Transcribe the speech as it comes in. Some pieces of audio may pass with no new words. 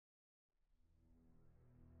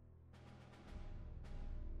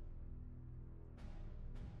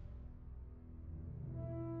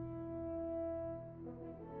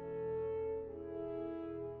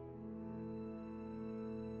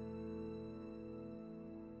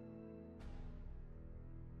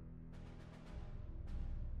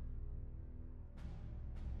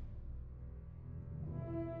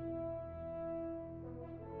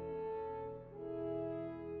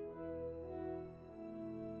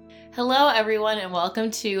Hello, everyone, and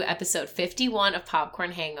welcome to episode 51 of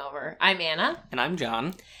Popcorn Hangover. I'm Anna. And I'm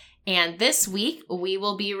John. And this week, we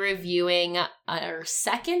will be reviewing our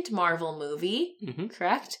second Marvel movie,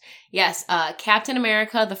 correct? Yes, Captain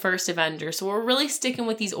America, The First Avenger. So we're really sticking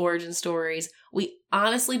with these origin stories. We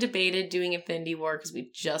honestly debated doing Infinity War because we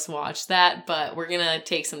just watched that, but we're going to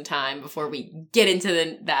take some time before we get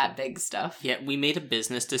into that big stuff. Yeah, we made a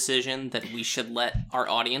business decision that we should let our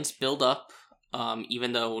audience build up,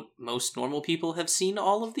 even though most normal people have seen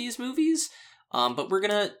all of these movies. But we're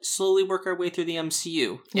going to slowly work our way through the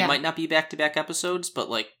MCU. Yeah. It might not be back-to-back episodes, but,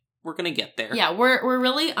 we're going to get there. Yeah, we're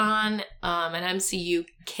really on an MCU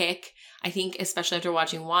kick. I think especially after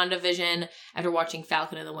watching WandaVision, after watching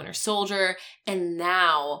Falcon and the Winter Soldier, and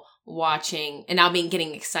now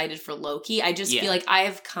getting excited for Loki. I just feel like I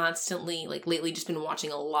have constantly, lately just been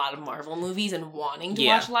watching a lot of Marvel movies and wanting to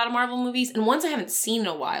watch a lot of Marvel movies, and ones I haven't seen in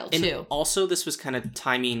a while, too. And also, this was kind of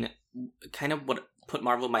timing, kind of what put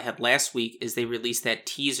Marvel in my head last week is they released that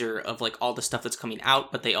teaser of all the stuff that's coming out,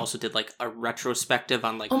 but they also did a retrospective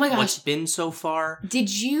on oh my gosh, what's been so far. Did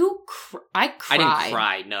you I cried. I didn't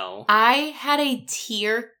cry, no. I had a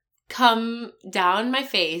tear come down my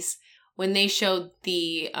face when they showed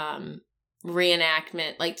the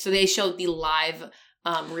reenactment, so they showed the live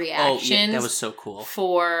reactions. Oh, yeah, that was so cool.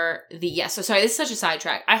 For so sorry, this is such a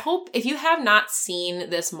sidetrack. I hope if you have not seen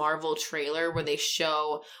this Marvel trailer where they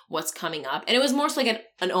show what's coming up, and it was more so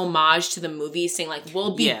an homage to the movie, saying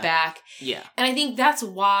we'll be back. Yeah. And I think that's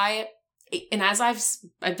why, and as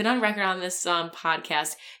I've been on record on this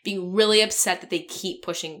podcast, being really upset that they keep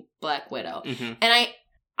pushing Black Widow. Mm-hmm. And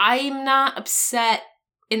I'm not upset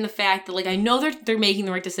in the fact that, I know they're making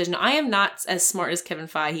the right decision. I am not as smart as Kevin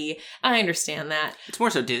Feige. I understand that. It's more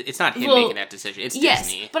so, it's not him making that decision. It's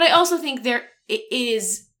Disney. But I also think it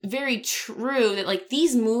is very true that,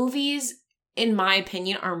 these movies, in my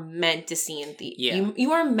opinion, are meant to see in theaters. Yeah.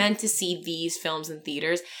 You are meant to see these films in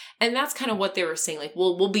theaters. And that's kind of what they were saying.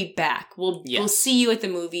 We'll be back. We'll see you at the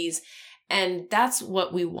movies. And that's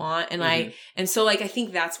what we want. And I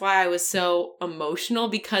think that's why I was so emotional,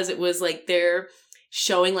 because it was they're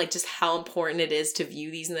showing just how important it is to view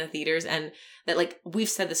these in the theaters, and that we've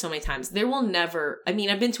said this so many times, there will never, I've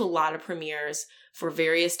been to a lot of premieres for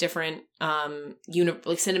various different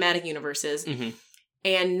cinematic universes,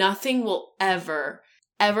 and nothing will ever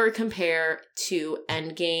compare to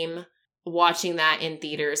Endgame, watching that in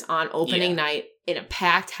theaters on opening night in a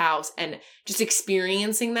packed house and just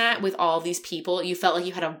experiencing that with all these people. You felt like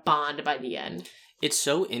you had a bond by the end. It's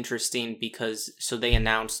so interesting because, they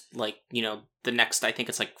announced, the next, I think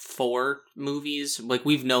it's 4 movies.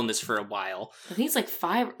 We've known this for a while. I think it's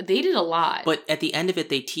 5. They did a lot. But at the end of it,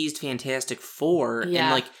 they teased Fantastic Four.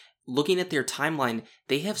 Yeah. And, looking at their timeline,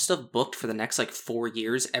 they have stuff booked for the next, 4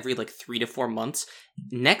 years, every, 3 to 4 months.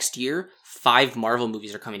 Next year, 5 Marvel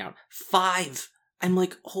movies are coming out. 5! I'm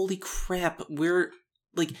holy crap. We're,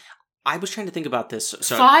 I was trying to think about this.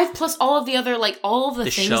 So 5 plus all of the other, all of the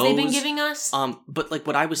things shows, they've been giving us. But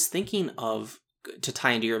what I was thinking of, to tie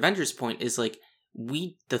into your Avengers point, is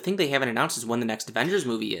the thing they haven't announced is when the next Avengers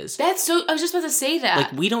movie is. I was just about to say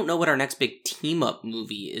that. We don't know what our next big team up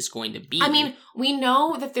movie is going to be. We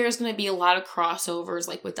know that there's going to be a lot of crossovers,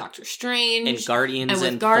 with Doctor Strange and Guardians, and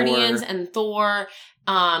with Guardians and Thor.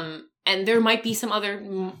 And there might be some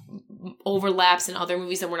other overlaps in other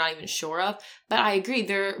movies that we're not even sure of. But I agree,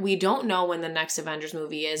 we don't know when the next Avengers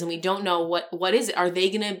movie is, and we don't know what is it. Are they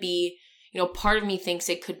going to be, part of me thinks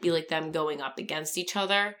it could be them going up against each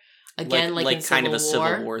other again, in kind of a Civil War.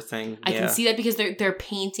 Civil War thing. I can see that because they're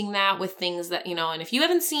painting that with things that, and if you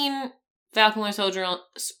haven't seen Falcon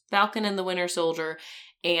and the Winter Soldier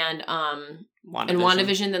and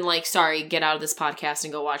WandaVision, then sorry, get out of this podcast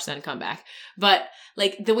and go watch that and come back. But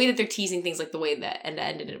the way that they're teasing things, the way that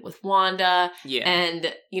ended it with Wanda,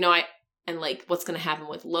 and what's going to happen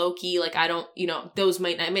with Loki, I don't, those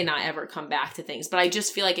may not ever come back to things, but I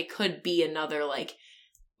just feel it could be another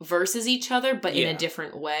versus each other, but in a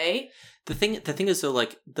different way. The thing is though,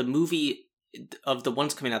 the movie of the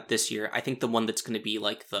ones coming out this year, I think the one that's going to be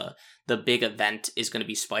the big event is going to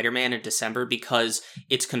be Spider-Man in December, because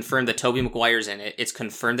it's confirmed that Tobey Maguire's in it. It's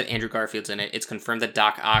confirmed that Andrew Garfield's in it. It's confirmed that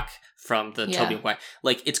Doc Ock from the Tobey Maguire,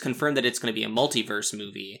 it's confirmed that it's going to be a multiverse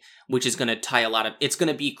movie, which is going to tie it's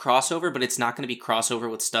going to be crossover, but it's not going to be crossover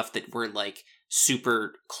with stuff that we're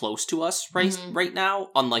super close to us right now,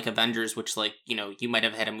 unlike Avengers, which you might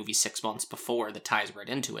have had a movie 6 months before that ties right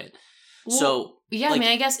into it. Well, so yeah,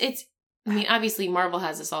 I guess obviously Marvel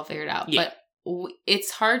has this all figured out, but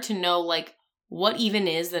it's hard to know what even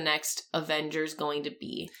is the next Avengers going to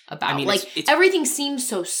be about? I mean, like, it's everything seems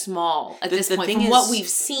so small at this point from what we've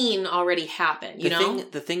seen already happen, you know?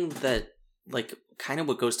 The thing that, like, kind of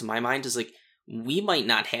what goes to my mind is, like, we might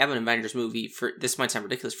not have an Avengers movie for, this might sound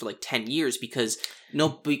ridiculous, for like 10 years because they're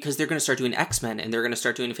going to start doing X-Men and they're going to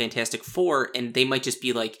start doing Fantastic Four, and they might just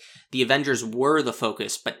be like, the Avengers were the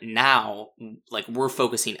focus, but now, like, we're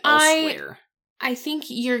focusing elsewhere. I think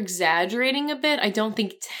you're exaggerating a bit. I don't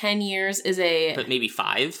think 10 years is But maybe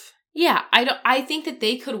 5? Yeah, I think that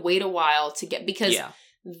they could wait a while to get, because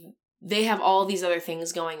they have all these other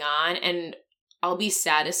things going on, and I'll be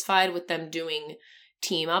satisfied with them doing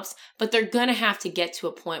team-ups, but they're gonna have to get to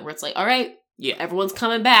a point where it's like, all right, everyone's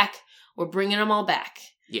coming back. We're bringing them all back.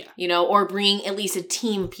 Yeah. You know, or bringing at least a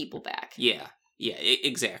team of people back. Yeah. Yeah,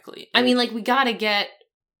 exactly. I mean, like,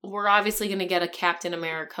 we're obviously going to get a Captain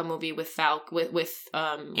America movie with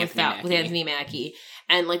Anthony Mackie,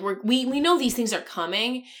 and like we know these things are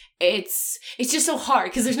coming. It's just so hard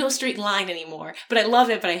because there's no straight line anymore. But I love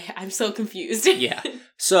it. But I'm so confused. Yeah.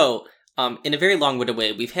 So, in a very long-winded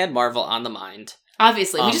way, we've had Marvel on the mind.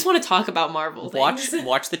 Obviously, we just want to talk about Marvel things.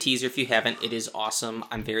 Watch the teaser if you haven't. It is awesome.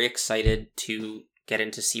 I'm very excited to get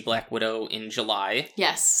in to see Black Widow in July.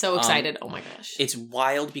 Yes, so excited. Oh my gosh. It's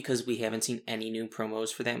wild because we haven't seen any new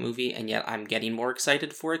promos for that movie, and yet I'm getting more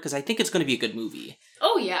excited for it because I think it's going to be a good movie.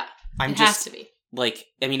 Oh yeah. It has to be. Like,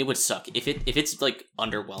 I mean, it would suck. If it's like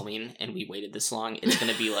underwhelming and we waited this long, it's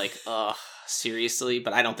going to be like, seriously?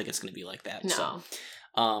 But I don't think it's going to be like that. No.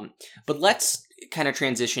 So, but let's kind of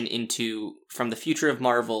transition from the future of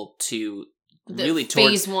Marvel to really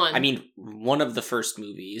phase 1. I mean, one of the first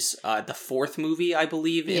movies, the 4th movie, I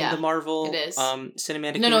believe, in the Marvel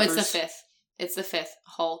cinematic universe. No, it's the 5th. It's the 5th.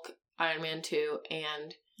 Hulk, Iron Man 2,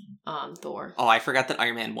 and Thor. Oh, I forgot that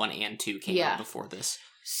Iron Man 1 and 2 came out before this.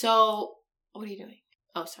 So, what are you doing?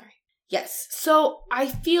 Oh, sorry. Yes. So, I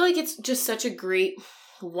feel like it's just such a great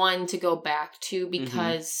one to go back to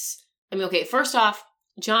because, I mean, okay, first off,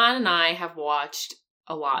 John and I have watched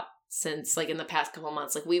a lot since, like, in the past couple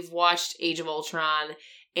months. Like, we've watched Age of Ultron,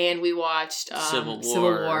 and we watched Civil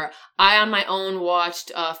War. I, on my own,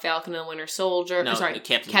 watched Falcon and the Winter Soldier.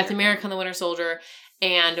 Captain America and the Winter Soldier.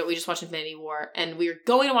 And we just watched Infinity War. And we were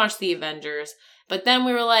going to watch the Avengers. But then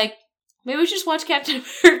we were like, maybe we should just watch Captain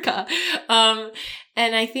America.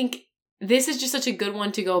 And I think this is just such a good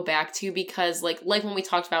one to go back to because, like when we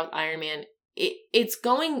talked about Iron Man, it's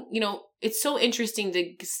going, you know, it's so interesting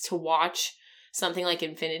to watch something like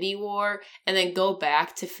Infinity War and then go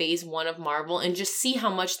back to phase 1 of Marvel and just see how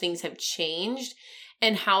much things have changed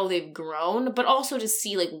and how they've grown, but also to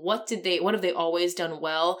see, like, what have they always done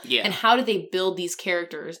well, and how did they build these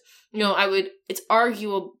characters? You know, it's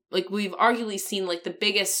arguable, like, we've arguably seen, like, the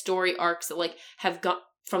biggest story arcs that, like, have got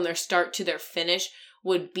from their start to their finish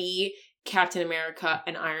would be Captain America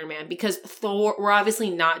and Iron Man, because Thor, we're obviously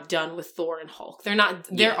not done with Thor and Hulk. They're not,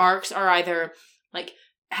 their arcs are either, like,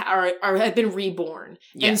 have been reborn.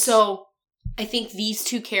 Yes. And so I think these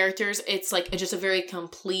two characters, it's like just a very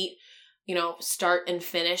complete, you know, start and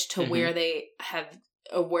finish to where they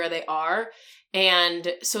are.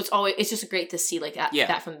 And so it's just great to see like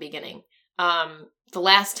that from the beginning. I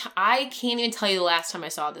can't even tell you the last time I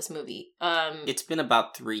saw this movie. It's been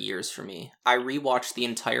about 3 years for me. I rewatched the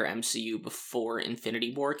entire MCU before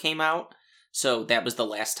Infinity War came out. So that was the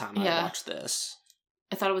last time I watched this.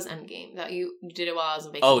 I thought it was Endgame. That you did it while I was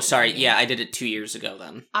on vacation. Oh, sorry. Yeah, I did it 2 years ago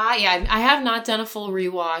then. I have not done a full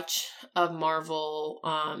rewatch of Marvel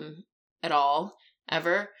at all,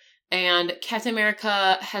 ever. And Captain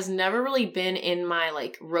America has never really been in my,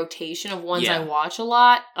 like, rotation of ones I watch a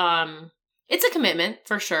lot. It's a commitment,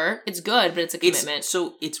 for sure. It's good, but it's a commitment.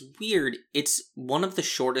 It's weird. It's one of the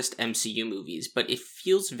shortest MCU movies, but it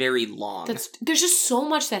feels very long. There's just so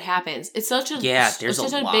much that happens. It's such a there's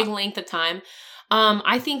such a big length of time.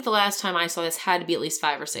 I think the last time I saw this had to be at least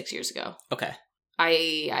 5 or 6 years ago. Okay.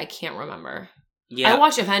 I can't remember. Yeah. I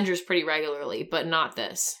watch Avengers pretty regularly, but not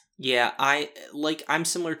this. Yeah, I'm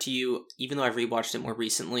similar to you, even though I've rewatched it more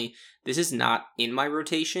recently. This is not in my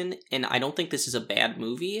rotation, and I don't think this is a bad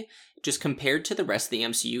movie. Just compared to the rest of the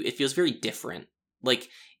MCU, it feels very different. Like,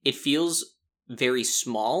 it feels very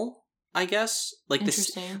small, I guess. Like,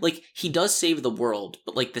 interesting. Like, he does save the world,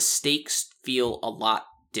 but, like, the stakes feel a lot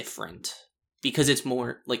different. Because it's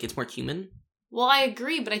more human? Well, I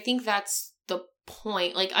agree, but I think that's the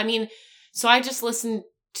point. Like, I mean, so I just listened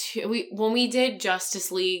to... when we did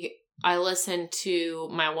Justice League, I listened to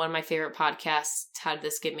one of my favorite podcasts, How Did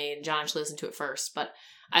This Get Made? And John actually listened to it first, but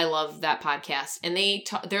I love that podcast. And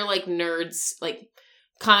they're like nerds, like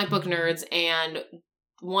comic book nerds, and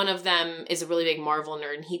one of them is a really big Marvel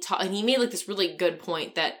nerd. And he made like this really good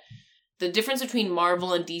point that the difference between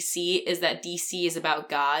Marvel and DC is that DC is about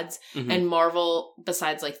gods, and Marvel,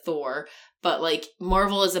 besides like Thor, but like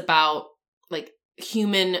Marvel is about like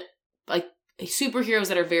human, like superheroes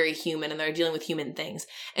that are very human and they're dealing with human things.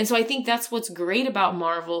 And so I think that's what's great about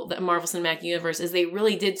Marvel, the Marvel Cinematic Universe, is they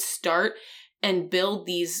really did start and build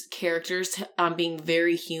these characters to, being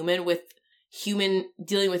very human,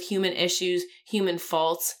 dealing with human issues, human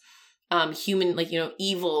faults, human, like,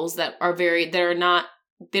 evils that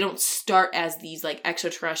they don't start as these like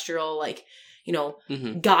extraterrestrial, like,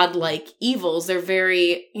 godlike evils. They're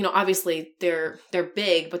very, obviously they're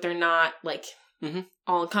big, but they're not like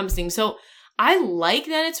all encompassing. So I like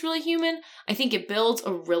that it's really human. I think it builds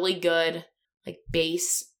a really good like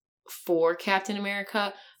base for Captain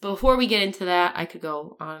America. But before we get into that, I could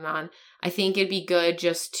go on and on. I think it'd be good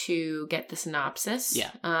just to get the synopsis.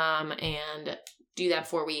 Yeah. And do that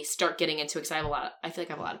before we start getting into it, because I feel like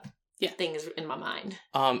I have a lot of things in my mind.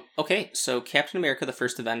 Okay, so Captain America: The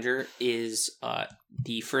First Avenger is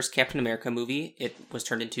the first Captain America movie. It was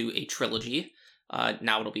turned into a trilogy.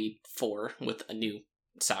 Now it'll be 4 with a new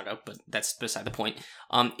saga, but that's beside the point.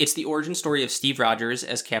 It's the origin story of Steve Rogers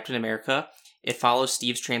as Captain America. It follows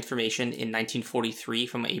Steve's transformation in 1943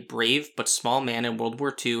 from a brave but small man in World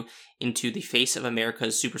War II into the face of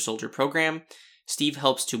America's super soldier program. Steve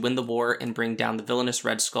helps to win the war and bring down the villainous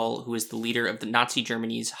Red Skull, who is the leader of the Nazi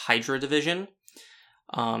Germany's Hydra Division.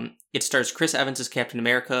 It stars Chris Evans as Captain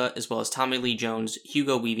America, as well as Tommy Lee Jones,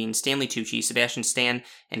 Hugo Weaving, Stanley Tucci, Sebastian Stan,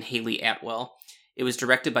 and Haley Atwell. It was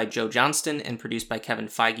directed by Joe Johnston and produced by Kevin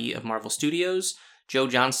Feige of Marvel Studios. Joe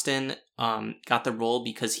Johnston got the role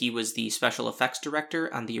because he was the special effects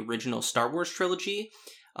director on the original Star Wars trilogy,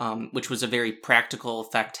 which was a very practical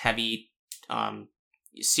effect heavy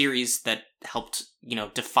series that helped,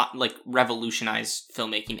 revolutionize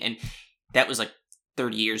filmmaking. And that was like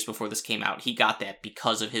 30 years before this came out. He got that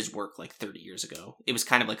because of his work like 30 years ago. It was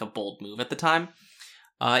kind of like a bold move at the time.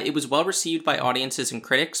 It was well received by audiences and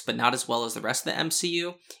critics, but not as well as the rest of the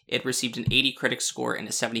MCU. It received an 80 critic score and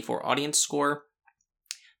a 74 audience score.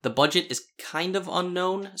 The budget is kind of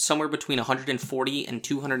unknown, somewhere between 140 and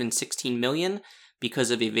 216 million, because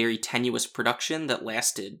of a very tenuous production that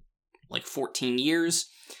lasted like 14 years,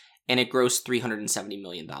 and it grossed $370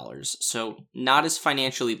 million. So not as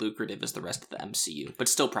financially lucrative as the rest of the MCU, but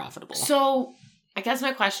still profitable. So I guess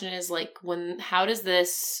my question is like, how does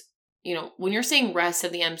this, when you're saying rest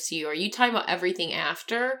of the MCU, are you talking about everything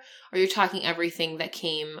after, or are you talking everything that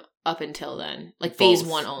came up until then? Like phase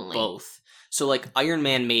 1 only? Both. So, like, Iron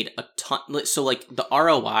Man made a ton... So, like, the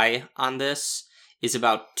ROI on this is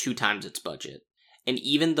about 2 times its budget. And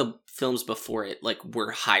even the films before it, like,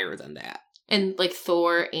 were higher than that. And, like,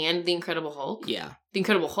 Thor and The Incredible Hulk? Yeah. The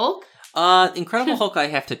Incredible Hulk? Incredible Hulk, I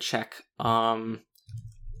have to check.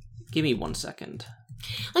 Give me 1 second.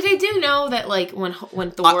 Like, I do know that, like,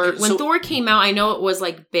 when Thor came out, I know it was,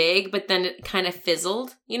 like, big, but then it kind of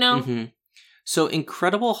fizzled, Mm-hmm. So,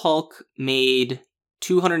 Incredible Hulk made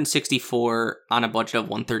 264 on a budget of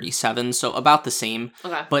 137, so about the same.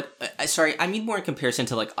 Okay. But, sorry, I mean more in comparison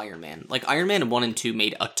to, like, Iron Man. Like, Iron Man 1 and 2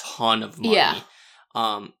 made a ton of money. Yeah.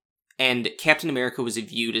 And Captain America was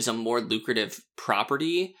viewed as a more lucrative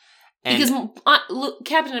property. And because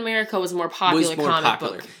Captain America was a more popular comic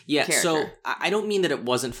book character. So I don't mean that it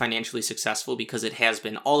wasn't financially successful, because it has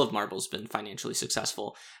been. All of Marvel's been financially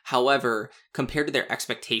successful. However, compared to their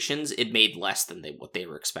expectations, it made less than what they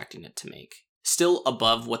were expecting it to make. Still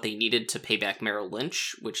above what they needed to pay back Merrill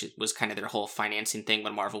Lynch, which was kind of their whole financing thing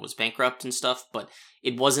when Marvel was bankrupt and stuff, but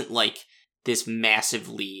it wasn't like this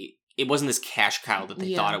it wasn't this cash cow that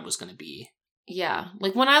they thought it was going to be. Yeah.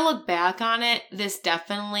 Like, when I look back on it,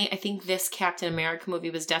 I think this Captain America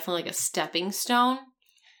movie was definitely like a stepping stone.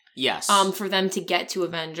 Yes. For them to get to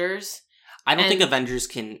Avengers. I don't think Avengers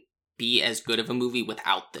can be as good of a movie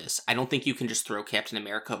without this. I don't think you can just throw Captain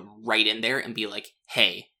America right in there and be like,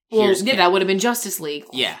 hey, that would have been Justice League.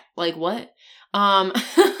 Yeah. Like, what? I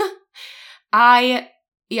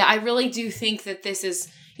really do think that this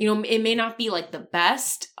is, it may not be like the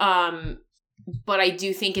best, but I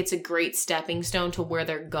do think it's a great stepping stone to where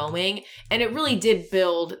they're going. And it really did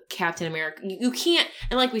build Captain America. You can't,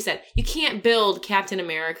 and like we said, you can't build Captain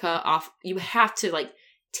America off. You have to like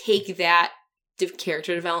take that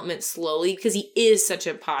character development slowly, because he is such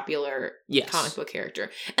a popular comic book character.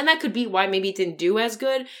 And that could be why maybe it didn't do as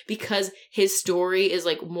good, because his story is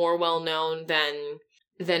like more well known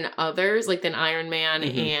than others, like than Iron Man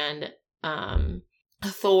and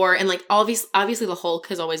Thor, and like obviously the Hulk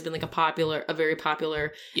has always been like a very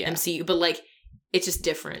popular MCU, but like it's just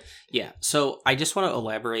different. Yeah. So I just want to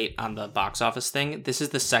elaborate on the box office thing. This is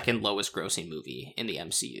the second lowest grossing movie in the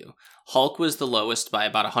MCU. Hulk was the lowest by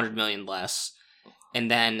about 100 million less.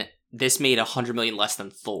 And then this made 100 million less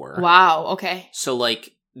than Thor. Wow. Okay. So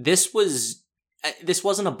like this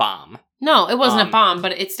wasn't a bomb. No, it wasn't a bomb,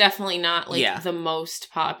 but it's definitely not like the most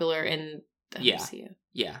popular in the MCU.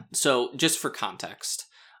 Yeah. So just for context.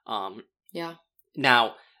 Yeah.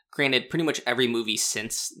 Now, granted, pretty much every movie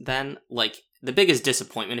since then, like the biggest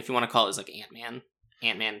disappointment, if you want to call it, is like Ant-Man.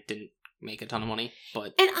 Ant-Man didn't make a ton of money,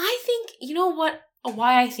 but... And I think, you know what,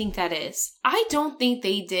 why I think that is? I don't think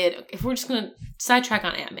they did, if we're just going to sidetrack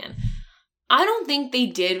on Ant-Man, I don't think they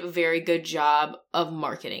did a very good job of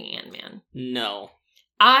marketing Ant-Man. No.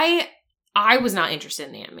 I was not interested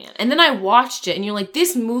in Ant-Man. And then I watched it and you're like,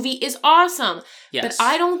 this movie is awesome. Yes. But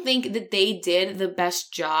I don't think that they did the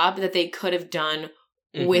best job that they could have done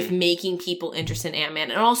with making people interested in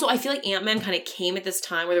Ant-Man. And also, I feel like Ant-Man kind of came at this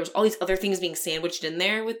time where there was all these other things being sandwiched in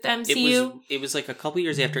there with the MCU. It was like a couple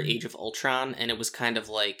years after Age of Ultron, and it was kind of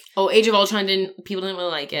like... Oh, Age of Ultron people didn't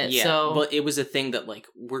really like it, yeah, so... but it was a thing that, like,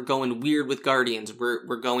 we're going weird with Guardians,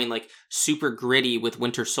 we're going, like, super gritty with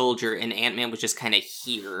Winter Soldier, and Ant-Man was just kind of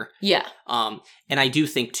here. Yeah. And I do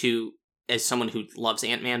think, too, as someone who loves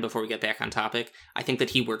Ant-Man, before we get back on topic, I think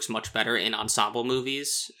that he works much better in ensemble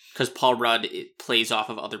movies, because Paul Rudd plays off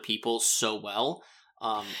of other people so well.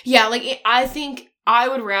 Yeah, like, I think I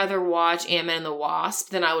would rather watch Ant-Man and the Wasp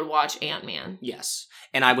than I would watch Ant-Man. Yes.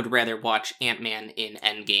 And I would rather watch Ant-Man in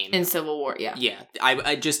Endgame. In Civil War, yeah. Yeah.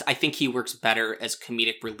 I think he works better as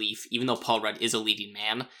comedic relief, even though Paul Rudd is a leading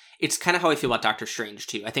man. It's kind of how I feel about Doctor Strange,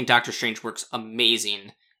 too. I think Doctor Strange works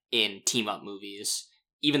amazing in team-up movies.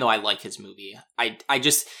 Even though I like his movie,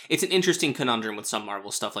 it's an interesting conundrum with some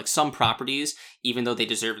Marvel stuff. Like some properties, even though they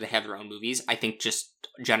deserve to have their own movies, I think just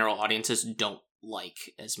general audiences don't like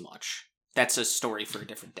as much. That's a story for a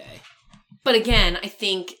different day. But again, I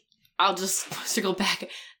think I'll just circle back.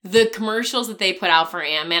 The commercials that they put out for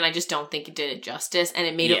Ant-Man, I just don't think it did it justice, and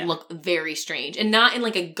it made it look very strange. And not in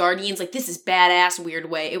like a Guardians, like this is badass weird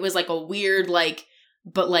way. It was like a weird like...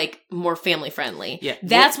 but like more family friendly. Yeah,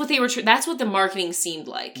 that's what they were. That's what the marketing seemed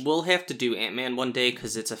like. We'll have to do Ant-Man one day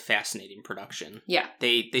because it's a fascinating production. Yeah,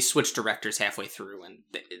 they switched directors halfway through, and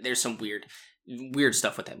there's some weird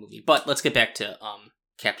stuff with that movie. But let's get back to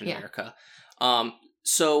Captain America.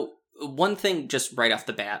 So one thing, just right off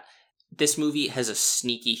the bat, this movie has a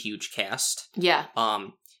sneaky huge cast. Yeah.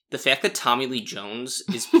 The fact that Tommy Lee Jones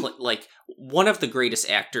is like one of the greatest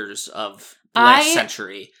actors of the last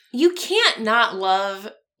century. You can't not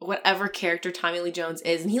love whatever character Tommy Lee Jones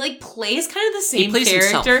is, and he like plays kind of the same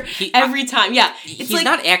character every time. Yeah, he's like,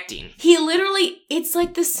 not acting. He literally, it's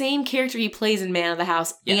like the same character he plays in Man of the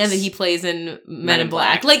House and that he plays in Men in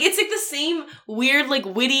Black. Like it's like the same weird, like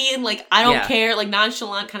witty and like I don't care, like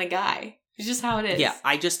nonchalant kind of guy. It's just how it is. Yeah,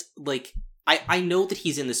 I just like. I know that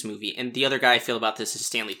he's in this movie, and the other guy I feel about this is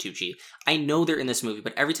Stanley Tucci. I know they're in this movie,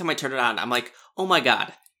 but every time I turn it on, I'm like, oh my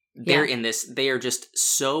god, they're in this. They are just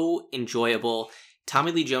so enjoyable.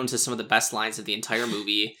 Tommy Lee Jones has some of the best lines of the entire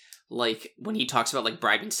movie. Like, when he talks about, like,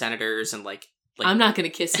 bribing senators and, like I'm not gonna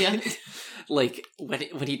kiss you. Like,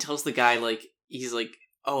 when he tells the guy, like, he's like,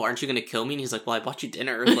 oh, aren't you gonna kill me? And he's like, well, I bought you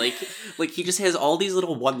dinner. Like, he just has all these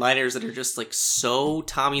little one-liners that are just, like, so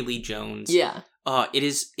Tommy Lee Jones. Yeah. It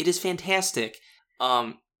is fantastic.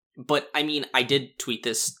 But I mean, I did tweet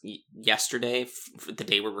this yesterday, the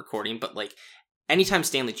day we're recording, but like, anytime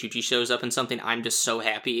Stanley Tucci shows up in something, I'm just so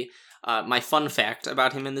happy. My fun fact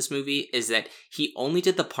about him in this movie is that he only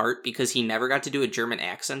did the part because he never got to do a German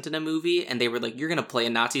accent in a movie, and they were like, you're gonna play a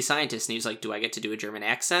Nazi scientist, and he was like, do I get to do a German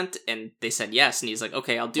accent? And they said yes, and he's like,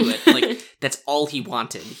 okay, I'll do it. Like, that's all he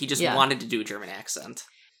wanted. He just wanted to do a German accent.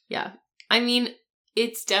 Yeah. I mean,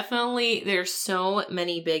 it's definitely, there's so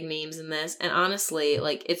many big names in this, and honestly,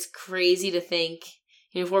 like, it's crazy to think,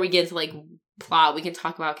 you know, before we get into, like, plot, we can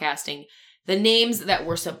talk about casting, the names that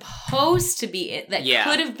were supposed to be in, that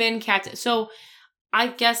could have been Captain, so, I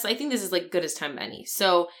think this is, like, good as time any,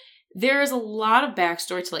 so, there is a lot of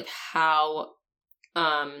backstory to, like, how,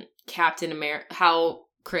 how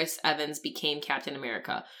Chris Evans became Captain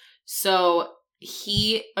America, so,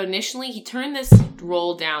 he turned this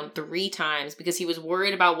role down 3 times because he was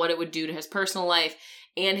worried about what it would do to his personal life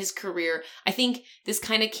and his career. I think this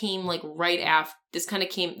kind of came like right after, this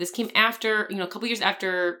came after, you know, a couple years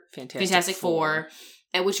after Fantastic Four,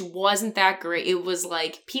 and which wasn't that great. It was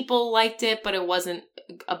like, people liked it, but it wasn't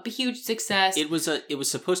a huge success. It was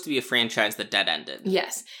supposed to be a franchise that dead ended.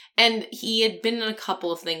 Yes. And he had been in a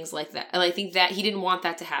couple of things like that. And I think that he didn't want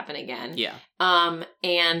that to happen again. Yeah.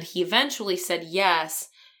 And he eventually said yes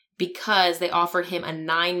because they offered him a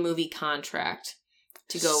 9-movie contract.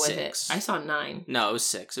 to go with it. I saw 9. No, it was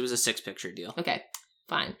 6. It was a 6-picture deal. Okay,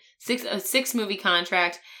 fine. A 6-movie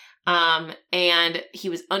contract. And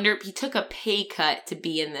he took a pay cut to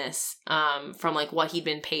be in this, from like what he'd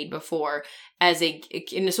been paid before and so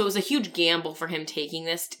it was a huge gamble for him taking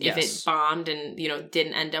this if it bombed and,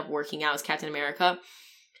 didn't end up working out as Captain America.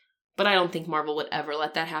 But I don't think Marvel would ever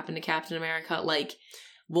let that happen to Captain America.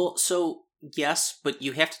 Well, so yes, but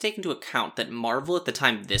you have to take into account that Marvel at the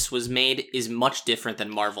time this was made is much different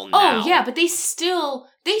than Marvel now. Oh, yeah, but they still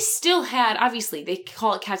had, obviously, they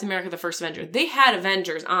call it Captain America the First Avenger. They had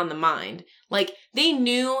Avengers on the mind. They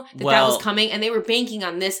knew that was coming, and they were banking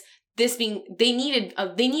on this being, they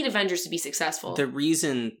need Avengers to be successful. The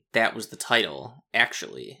reason that was the title,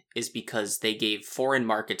 actually, is because they gave foreign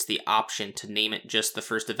markets the option to name it just the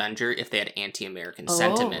First Avenger if they had anti-American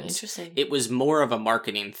sentiments. Interesting. It was more of a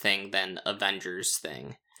marketing thing than Avengers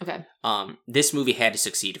thing. Okay. This movie had to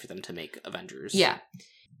succeed for them to make Avengers. Yeah.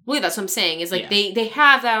 Well, that's what I'm saying, is they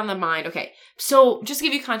have that on the mind. Okay. So, just to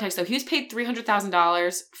give you context, though, he was paid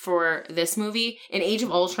 $300,000 for this movie. In Age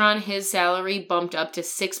of Ultron, his salary bumped up to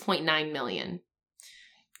 $6.9 million.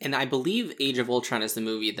 And I believe Age of Ultron is the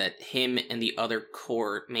movie that him and the other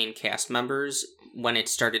core main cast members, when it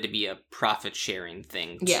started to be a profit-sharing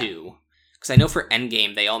thing, too. Because I know for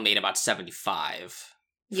Endgame, they all made about 75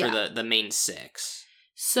 for the main 6.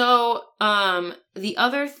 So,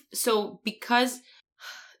 because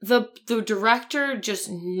the director just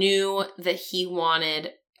knew that he wanted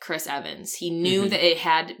Chris Evans. He knew that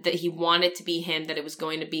he wanted to be him, that it was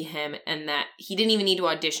going to be him, and that he didn't even need to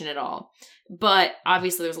audition at all. But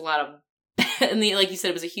obviously, there was a lot of, and like you said,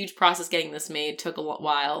 it was a huge process getting this made. It took a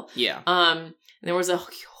while. Yeah. There was a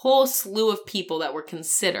whole slew of people that were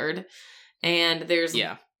considered, and there's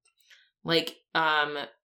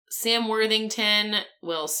Sam Worthington,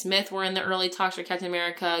 Will Smith were in the early talks for Captain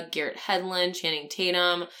America, Garrett Hedlund, Channing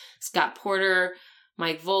Tatum, Scott Porter,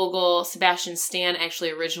 Mike Vogel, Sebastian Stan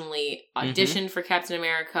actually originally auditioned for Captain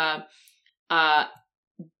America.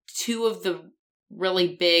 2 of the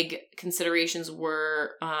really big considerations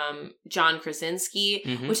were John Krasinski,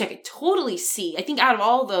 which I could totally see. I think out of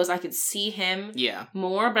all of those, I could see him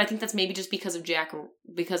more, but I think that's maybe just because of Jack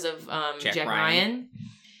Ryan.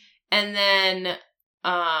 And then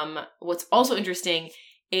what's also interesting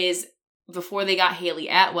is before they got Haley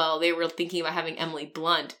Atwell, they were thinking about having Emily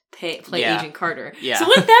Blunt play Agent Carter. Yeah. So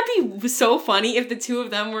wouldn't that be so funny if the 2 of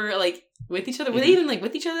them were with each other? Were they even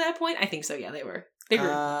with each other at that point? I think so. Yeah, they were. They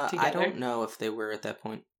were together. I don't know if they were at that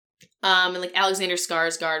point. And Alexander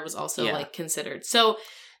Skarsgård was also considered. So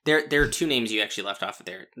there are 2 names you actually left off of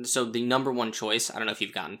there. So the number 1 choice, I don't know if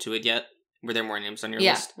you've gotten to it yet. Were there more names on your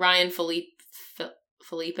list? Yeah, Ryan Felipe.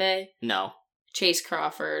 No. Chase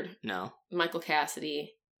Crawford. No. Michael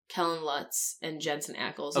Cassidy. Kellen Lutz. And Jensen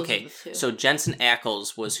Ackles. Okay, so Jensen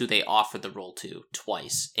Ackles was who they offered the role to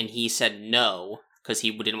twice. And he said no, because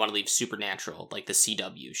he didn't want to leave Supernatural, like the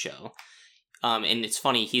CW show. And it's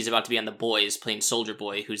funny, he's about to be on The Boys playing Soldier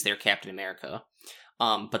Boy, who's their Captain America.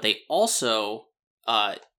 But they also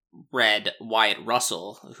read Wyatt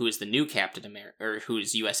Russell, who is the new Captain America, or who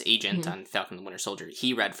is U.S. agent on Falcon and the Winter Soldier.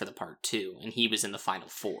 He read for the part too, and he was in the final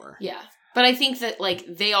 4. Yeah. But I think that,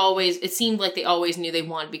 it seemed like they always knew they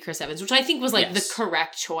wanted to be Chris Evans, which I think was, the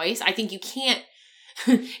correct choice. I think you can't,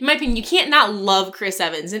 in my opinion, you can't not love Chris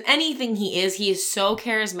Evans. In anything he is so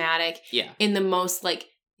charismatic in the most,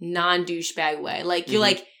 non-douchebag way.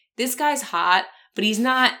 You're this guy's hot, but he's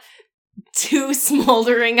not too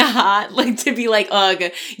smoldering hot, to be ugh,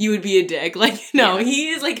 you would be a dick. He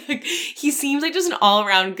is he seems like just an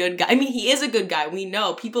all-around good guy. I mean, he is a good guy. We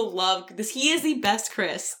know people love this. He is the best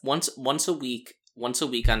Chris. Once a week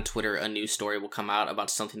on Twitter, a new story will come out about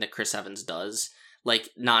something that Chris Evans does,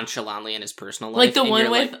 nonchalantly in his personal life. The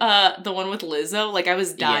one with Lizzo, I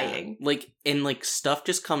was dying. Yeah. Stuff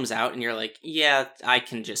just comes out and you're yeah, I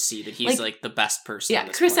can just see that he's the best person. Yeah,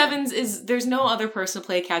 Chris Evans there's no other person to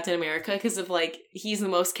play Captain America because of he's the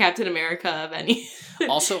most Captain America of any.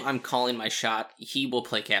 Also, I'm calling my shot. He will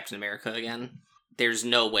play Captain America again. There's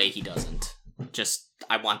no way he doesn't.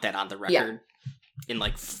 I want that on the record in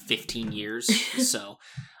 15 years. So,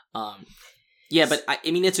 yeah, but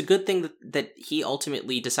I mean, it's a good thing that he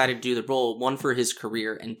ultimately decided to do the role, 1, for his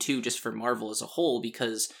career, and 2, just for Marvel as a whole,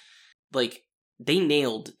 because, they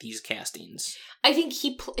nailed these castings. I think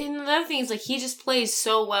and the other thing is, he just plays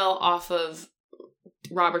so well off of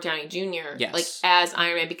Robert Downey Jr., as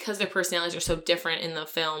Iron Man, because their personalities are so different in the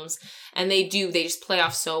films, and they just play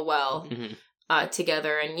off so well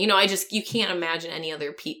together, and, you can't imagine any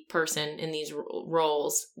other person in these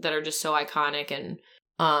roles that are just so iconic and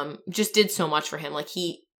just did so much for him.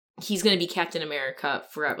 he's going to be Captain America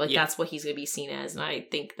forever. Like, that's what he's going to be seen as. And I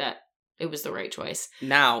think that it was the right choice.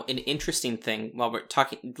 Now, an interesting thing, while we're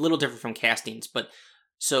talking, a little different from castings, but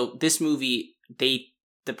so this movie, the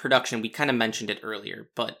production, we kind of mentioned it earlier,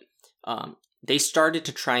 but they started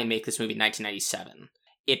to try and make this movie in 1997.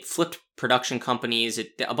 It flipped production companies.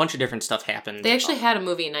 A bunch of different stuff happened. They actually had a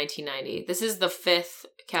movie in 1990. This is the 5th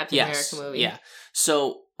Captain America movie. Yeah.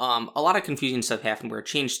 So a lot of confusing stuff happened where it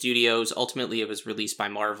changed studios. Ultimately, it was released by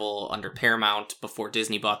Marvel under Paramount before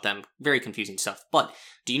Disney bought them. Very confusing stuff. But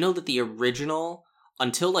do you know that the original,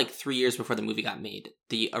 until like 3 years before the movie got made,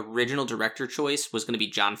 the original director choice was going to be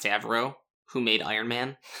Jon Favreau, who made Iron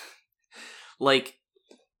Man? Like,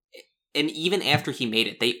 and even after he made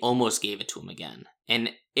it, they almost gave it to him again.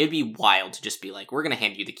 And it'd be wild to just be like, we're going to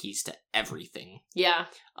hand you the keys to everything. Yeah.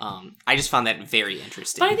 I just found that very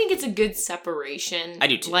interesting. But I think it's a good separation. I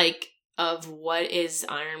do too. Like, of what is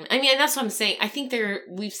Iron Man. I mean, that's what I'm saying. I think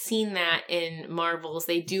we've seen that in Marvels.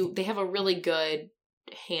 They have a really good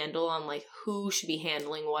handle on, like, who should be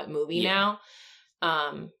handling what movie now.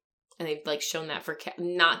 And they've, like, shown that for,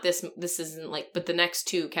 not this isn't, like, but the next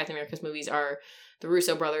 2 Captain America's movies are the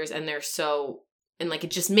Russo brothers, and they're so... And, like,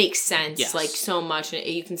 it just makes sense, like, so much. And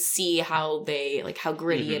you can see how they, like, how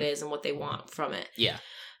gritty it is and what they want from it. Yeah.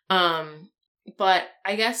 But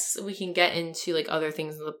I guess we can get into, like, other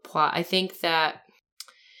things in the plot. I think that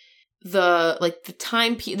the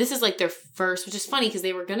time... This is, like, their first, which is funny because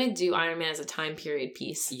they were going to do Iron Man as a time period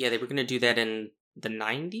piece. Yeah, they were going to do that in the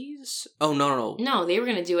 90s? Oh, no. No, they were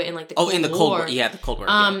going to do it in, like, the Cold War. Oh, in the Cold War. Yeah, the Cold War.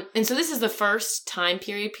 And so this is the first time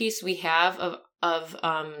period piece we have of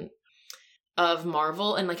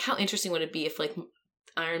Marvel, and, like, how interesting would it be if, like,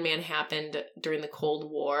 Iron Man happened during the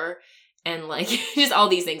Cold War, and, like, just all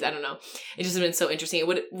these things. I don't know. It just would have been so interesting.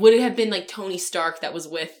 Would it have been, like, Tony Stark that was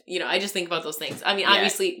with, I just think about those things. I mean,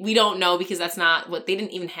 obviously, we don't know because that's not what they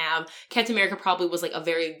didn't even have. Captain America probably was, like, a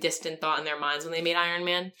very distant thought in their minds when they made Iron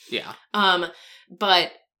Man. Yeah.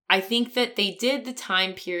 But I think that they did the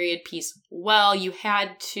time period piece well. You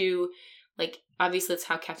had to, like, obviously, that's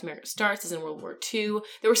how Captain America starts, is in World War II.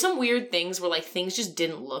 There were some weird things where, like, things just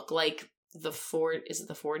didn't look like is it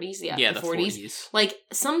the 40s? Yeah, the 40s. Like,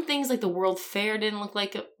 some things, like the World Fair didn't look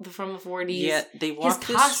like from the 40s. Yeah, his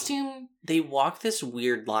costume. They walk this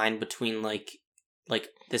weird line between, like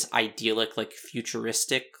this idyllic, like,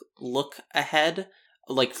 futuristic look ahead,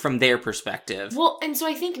 like, from their perspective. Well, and so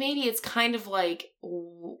I think maybe it's kind of like,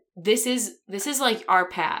 this is like our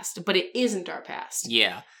past, but it isn't our past.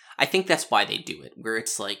 Yeah. I think that's why they do it, where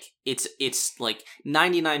it's like, it's like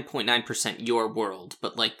 99.9% your world,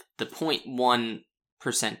 but, like, the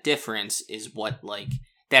 0.1% difference is what, like,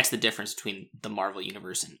 that's the difference between the Marvel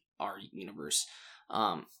universe and our universe.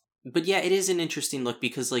 But yeah, it is an interesting look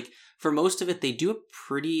because, like, for most of it, they do a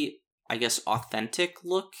pretty, I guess, authentic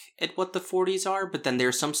look at what the 40s are, but then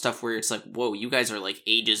there's some stuff where it's like, whoa, you guys are, like,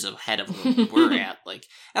 ages ahead of where we're at. Like,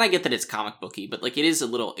 and I get that it's comic booky, but, like, it is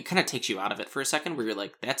it kind of takes you out of it for a second where you're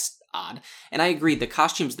like, that's odd. And I agree, the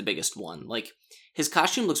costume's the biggest one. Like, his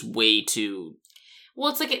costume looks way too...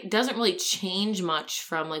 Well, it's like it doesn't really change much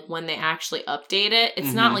from, like, when they actually update it.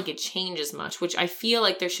 It's not like it changes much, which I feel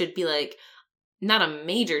like there should be, like, not a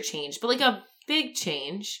major change, but, like, a big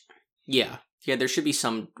change. Yeah. Yeah, there should be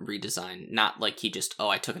some redesign. Not like he just,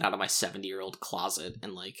 I took it out of my 70-year-old closet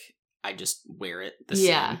and, like, I just wear it the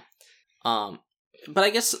same. But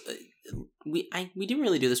I guess we didn't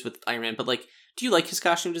really do this with Iron Man, but, like, do you like his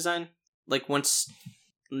costume design? Like, once,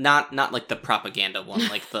 not like the propaganda one,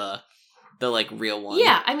 like the like real one.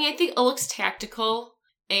 Yeah, I mean, I think it looks tactical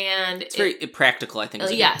and it's very practical, I think.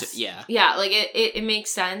 Yes. Yeah. Yeah, like it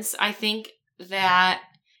makes sense. I think that,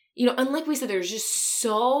 and like we said, there's just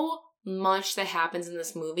so much that happens in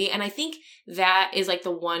this movie, and I think that is, like, the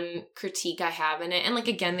one critique I have in it. And, like,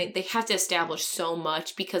 again, they have to establish so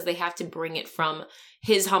much because they have to bring it from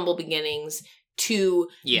his humble beginnings to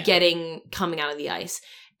coming out of the ice.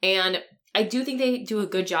 And I do think they do a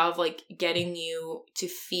good job of, like, getting you to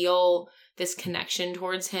feel this connection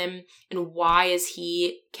towards him and why is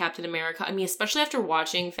he Captain America. I mean, especially after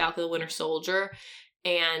watching Falcon the Winter Soldier.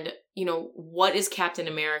 And, what is Captain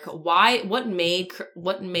America? What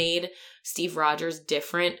made Steve Rogers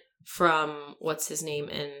different from, what's his name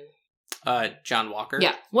in... John Walker.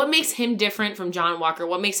 Yeah. What makes him different from John Walker?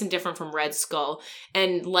 What makes him different from Red Skull?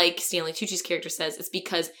 And like Stanley Tucci's character says, it's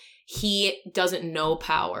because he doesn't know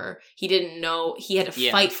power. He didn't know he had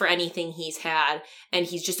to fight for anything he's had. And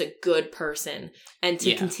he's just a good person. And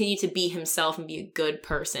to continue to be himself and be a good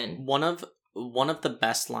person. One of the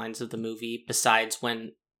best lines of the movie, besides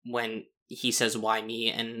when he says, "Why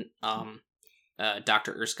me?" and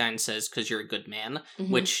Dr. Erskine says, "'Cause you're a good man,"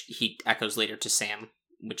 which he echoes later to Sam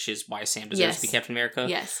which is why Sam deserves to be Captain America.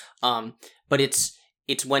 Yes. But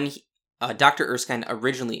it's when Dr. Erskine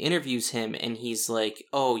originally interviews him, and he's like,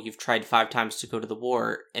 "Oh, you've tried 5 times to go to the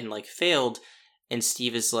war and like failed," and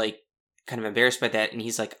Steve is like kind of embarrassed by that, and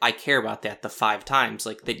he's like, "I care about that, the 5 times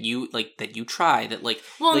that you try that like."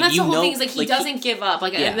 Well, and like, that's the whole thing is like he doesn't give up.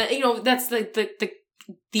 Like that's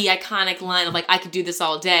the iconic line of like, "I could do this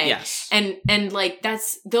all day." Yes, and like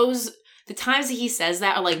that's those. The times that he says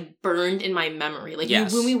that are like burned in my memory. Like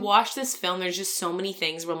when we watch this film, there's just so many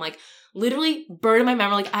things where I'm like, literally burned in my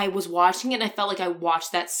memory. Like I was watching it and I felt like I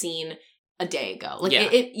watched that scene a day ago. Like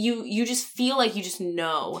you just feel like you just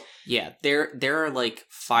know. Yeah, there are like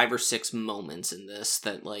 5 or 6 moments in this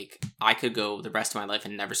that like I could go the rest of my life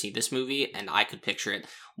and never see this movie, and I could picture it.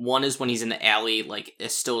 One is when he's in the alley, like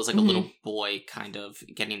it still is like a little boy, kind of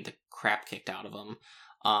getting the crap kicked out of him.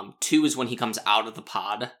 2 is when he comes out of the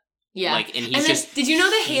pod. Yeah. Like, and he's just did you know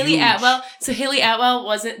that Haley Atwell, so Haley Atwell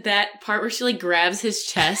wasn't that part where she like grabs his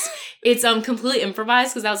chest. It's completely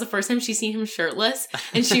improvised because that was the first time she's seen him shirtless,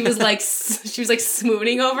 and she was like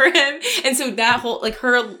swooning over him. And so that whole like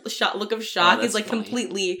her look of shock is like funny.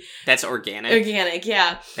 Completely that's organic. Organic,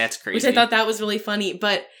 yeah. That's crazy. Which I thought that was really funny,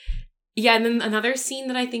 but yeah, and then another scene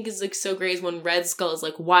that I think is like so great is when Red Skull is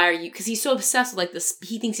like, "Why are you?" Because he's so obsessed with like this.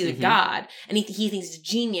 He thinks he's a god, and he thinks he's a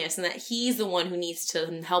genius, and that he's the one who needs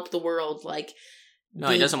to help the world. Like, no,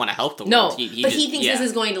 he doesn't want to help the world. No, he thinks this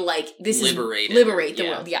is going to like liberate the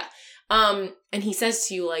world. Yeah. And he says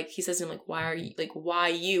to him, "Why are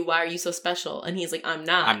you so special?" And he's like, I'm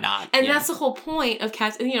not. And that's the whole point of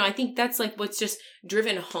Captain, I think that's like what's just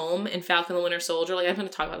driven home in Falcon the Winter Soldier. Like I'm going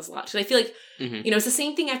to talk about this a lot. Because I feel like, it's the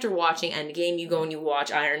same thing after watching Endgame. You go and you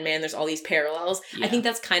watch Iron Man. There's all these parallels. Yeah. I think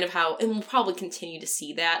that's kind of how, and we'll probably continue to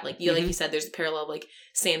see that. Like like you said, there's a parallel, like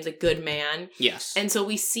Sam's a good man. Yes. And so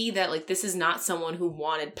we see that like this is not someone who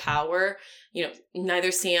wanted power.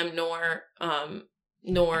 Neither Sam nor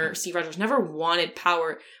Steve Rogers never wanted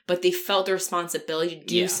power, but they felt the responsibility to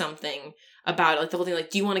do something about it. Like the whole thing,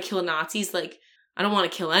 like, do you want to kill Nazis? Like, I don't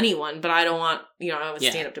want to kill anyone, but I don't want, I want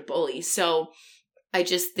to stand up to bullies. So I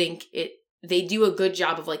just think they do a good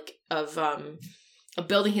job of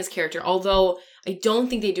building his character. Although I don't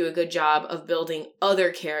think they do a good job of building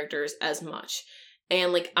other characters as much.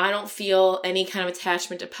 And like, I don't feel any kind of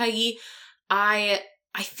attachment to Peggy. I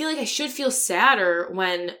feel like I should feel sadder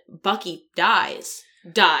when Bucky dies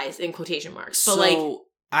in quotation marks. But so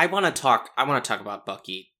I want to talk about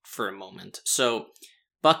Bucky for a moment. So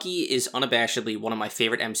Bucky is unabashedly one of my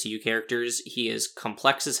favorite MCU characters. He is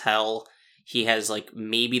complex as hell. He has like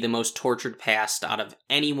maybe the most tortured past out of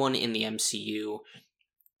anyone in the MCU.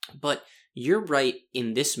 But you're right,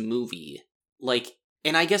 in this movie, like,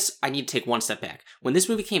 and I guess I need to take one step back. When this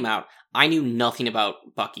movie came out, I knew nothing about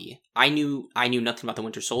Bucky. I knew nothing about the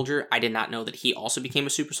Winter Soldier. I did not know that he also became a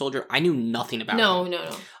super soldier. I knew nothing about him.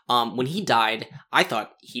 No. When he died, I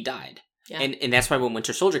thought he died. Yeah. And that's why when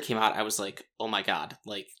Winter Soldier came out, I was like, oh my god,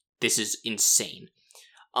 like, this is insane.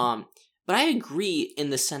 But I agree in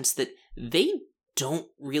the sense that they don't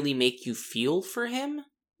really make you feel for him.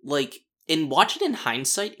 Like, in watching in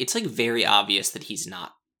hindsight, it's like very obvious that he's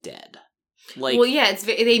not dead. Like, well, yeah,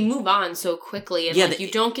 they move on so quickly, and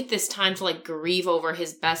you don't get this time to like grieve over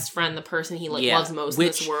his best friend, the person he loves most in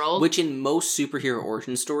this world. Which in most superhero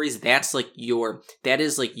origin stories, that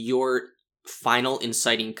is your final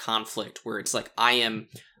inciting conflict, where it's like I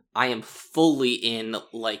am fully in,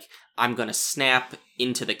 like I'm gonna snap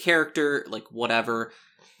into the character, like whatever.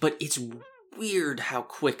 But it's weird how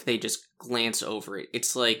quick they just glance over it.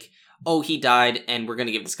 It's like, oh, he died, and we're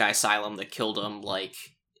gonna give this guy asylum that killed him. Like,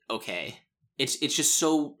 okay. It's just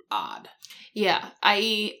so odd. Yeah,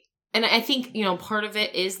 I think, part of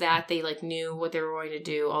it is that they like knew what they were going to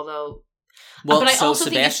do, although but I also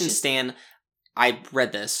Sebastian Stan, I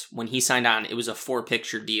read this when he signed on, it was a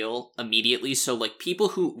 4-picture deal immediately. So like people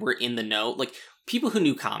who were in the know, like people who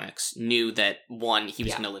knew comics knew that one, he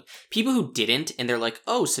was going to live. People who didn't, and they're like,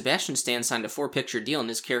 "Oh, Sebastian Stan signed a 4-picture deal and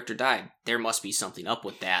his character died. There must be something up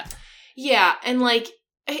with that." Yeah, and like,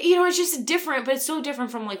 it's just different, but it's so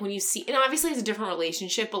different from, like, when you see... And obviously, it's a different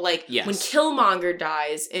relationship, but, like, when Killmonger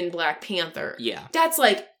dies in Black Panther, that's,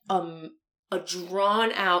 like, a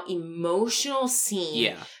drawn-out, emotional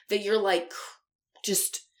scene that you're, like,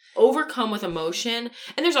 just overcome with emotion.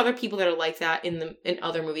 And there's other people that are like that in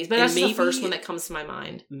other movies, but that's the first one that comes to my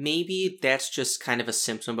mind. Maybe that's just kind of a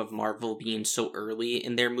symptom of Marvel being so early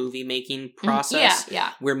in their movie-making process.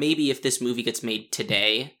 Yeah. Where maybe if this movie gets made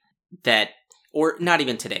today, or not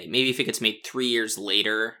even today, maybe if it gets made 3 years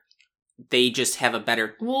later, they just have a better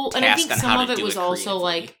task on how to do it. And I think some of it was also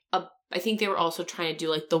like I think they were also trying to do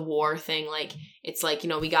like the war thing. Like it's like,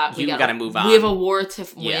 we got to move on. We have a war to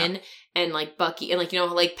win, and like Bucky, and like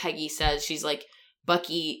like Peggy says, she's like,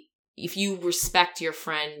 Bucky, if you respect your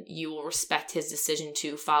friend, you will respect his decision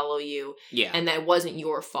to follow you. Yeah, and that wasn't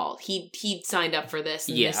your fault. He signed up for this.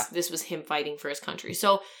 And this was him fighting for his country.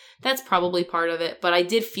 So that's probably part of it. But I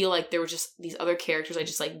did feel like there were just these other characters I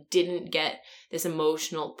just like didn't get this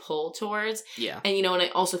emotional pull towards. Yeah, and and I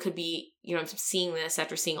also could be I'm seeing this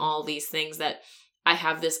after seeing all these things that I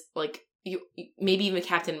have this like. Maybe even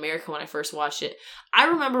Captain America when I first watched it. I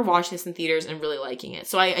remember watching this in theaters and really liking it.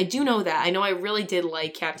 So I do know that. I know I really did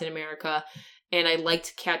like Captain America, and I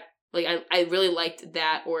liked I really liked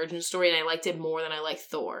that origin story, and I liked it more than I liked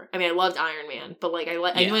Thor. I mean, I loved Iron Man, but like I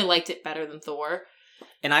knew I liked it better than Thor.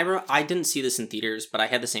 And I didn't see this in theaters, but I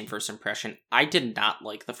had the same first impression. I did not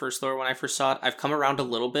like the first Thor when I first saw it. I've come around a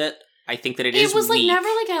little bit. I think that it was like weak. Never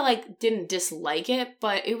like I like didn't dislike it,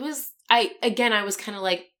 but it was I was kind of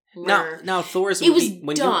like. No, Thor's. It was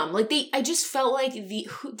dumb. Like I just felt like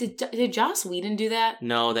did Joss Whedon do that?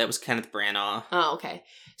 No, that was Kenneth Branagh. Oh, okay.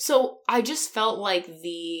 So I just felt like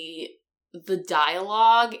the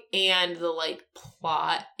dialogue and the like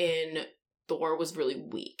plot in Thor was really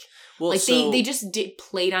weak. Well, like they just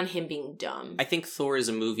played on him being dumb. I think Thor is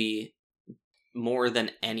a movie more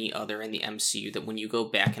than any other in the MCU that when you go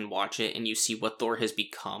back and watch it and you see what Thor has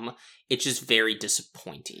become, it's just very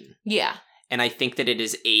disappointing. Yeah. And I think that it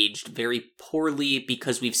is aged very poorly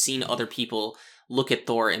because we've seen other people look at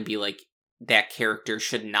Thor and be like, that character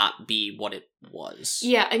should not be what it was.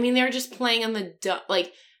 Yeah, I mean, they're just playing on the...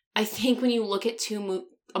 Like, I think when you look at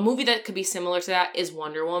a movie that could be similar to that is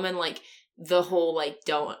Wonder Woman. Like, the whole, like,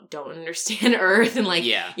 don't understand Earth and, like,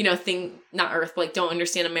 not Earth, but, like, don't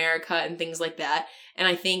understand America and things like that. And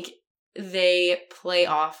I think... they play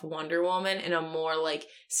off Wonder Woman in a more like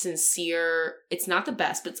sincere, it's not the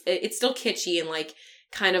best, but it's still kitschy and like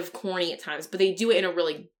kind of corny at times, but they do it in a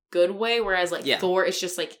really good way, whereas like Thor, it's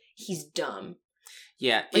just like he's dumb.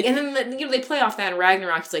 Yeah. Like, and then they play off that in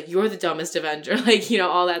Ragnarok. It's like, you're the dumbest Avenger, like,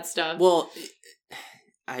 all that stuff. Well,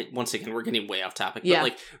 once again, we're getting way off topic, but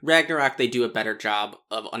like Ragnarok, they do a better job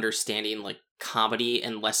of understanding like comedy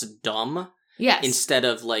and less dumb. Yes. Instead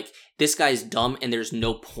of like, this guy's dumb and there's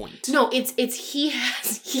no point. No, it's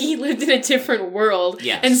he lived in a different world.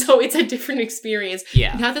 Yes. And so it's a different experience.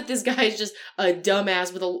 Yeah. Not that this guy is just a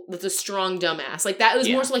dumbass with a strong dumbass. Like that was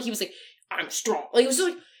more so like he was like, I'm strong. Like it was just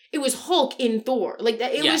like it was Hulk in Thor. Like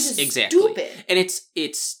that it was just stupid. And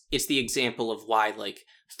it's the example of why like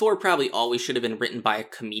Thor probably always should have been written by a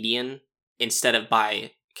comedian instead of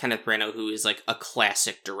by Kenneth Branagh, who is like a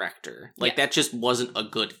classic director. Like that just wasn't a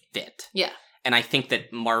good fit. Yeah. And I think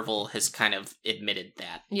that Marvel has kind of admitted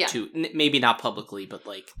that. Yeah. Maybe not publicly, but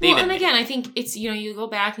like they've and again, I think it's you go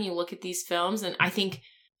back and you look at these films, and I think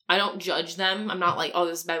I don't judge them. I'm not like, oh,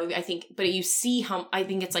 this is a bad movie. I think, but you see how I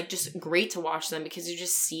think it's like just great to watch them because you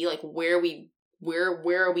just see like where we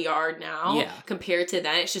are now compared to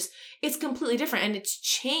then. It's completely different and it's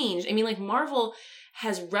changed. I mean, like Marvel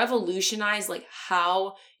has revolutionized like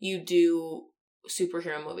how you do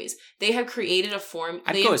superhero movies. They have created a form.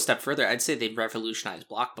 I'd go a step further. I'd say they've revolutionized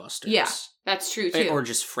blockbusters. Yeah, that's true too. Or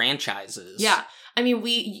just franchises. Yeah, I mean,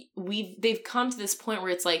 they've come to this point where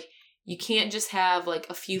it's like you can't just have like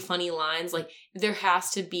a few funny lines. Like there has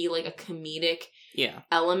to be like a comedic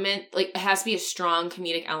element. Like it has to be a strong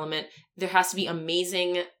comedic element. There has to be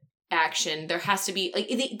amazing action. There has to be like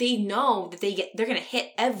they know that they're gonna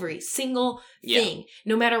hit every single thing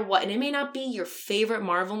no matter what, and it may not be your favorite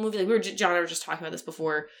Marvel movie. Like John and I were just talking about this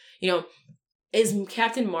before. Is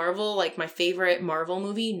Captain Marvel like my favorite Marvel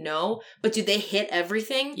movie? No. But do they hit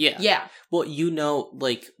everything? Yeah. Well,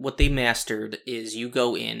 like what they mastered is you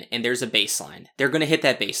go in and there's a baseline. They're going to hit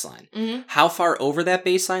that baseline. Mm-hmm. How far over that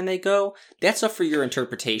baseline they go, that's up for your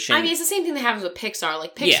interpretation. I mean, it's the same thing that happens with Pixar.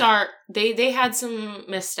 Like Pixar, they had some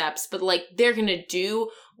missteps, but like they're going to do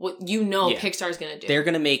what Pixar's going to do. They're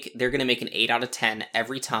going to make an 8 out of 10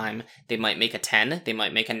 every time. They might make a 10, they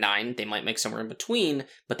might make a 9, they might make somewhere in between,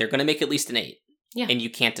 but they're going to make at least an 8. Yeah. And you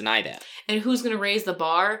can't deny that. And who's going to raise the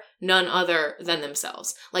bar? None other than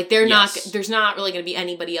themselves. Like there's not really going to be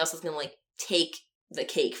anybody else that's going to like take the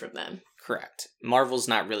cake from them. Correct. Marvel's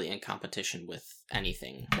not really in competition with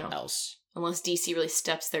anything else. Unless DC really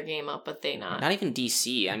steps their game up, but they not. Not even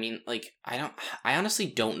DC. I mean, like, I honestly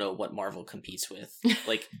don't know what Marvel competes with.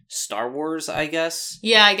 Like, Star Wars, I guess?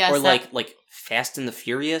 Yeah, I guess. Or like Fast and the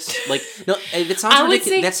Furious? Like, no, it sounds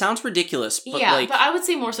ridiculous. That sounds ridiculous, but yeah, but I would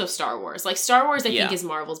say more so Star Wars. Like, Star Wars, I think, is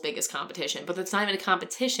Marvel's biggest competition, but it's not even a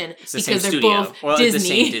competition because they're studio. both Disney. It's the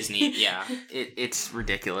same Disney, yeah. It's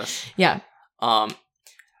ridiculous. Yeah.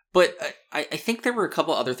 But I think there were a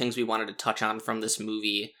couple other things we wanted to touch on from this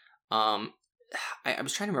movie. I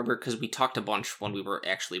was trying to remember because we talked a bunch when we were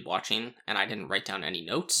actually watching, and I didn't write down any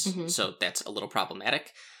notes, so that's a little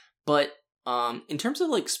problematic. But in terms of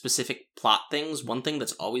like specific plot things, one thing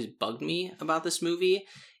that's always bugged me about this movie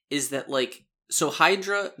is that like, so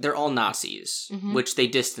Hydra, they're all Nazis, which they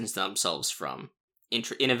distance themselves from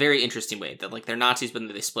in a very interesting way. That like they're Nazis, but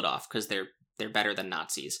then they split off because they're better than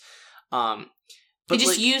Nazis. They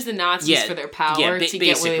just use the Nazis for their power to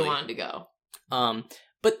get where they wanted to go.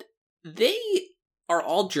 But they are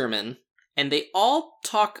all German, and they all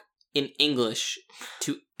talk in English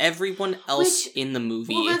to everyone else in the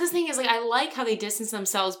movie. Well, the thing is, like, I like how they distance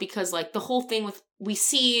themselves because, like, the whole thing with we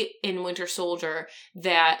see in Winter Soldier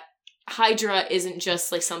that Hydra isn't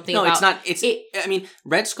just like something. No, it's not. I mean,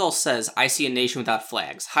 Red Skull says, "I see a nation without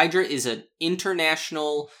flags." Hydra is an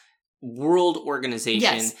international world organization.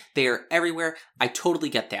 Yes. They are everywhere. I totally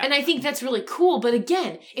get that. And I think that's really cool. But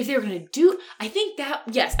again, if they're going to do, I think that,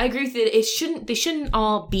 yes, I agree with it. They shouldn't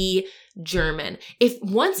all be German.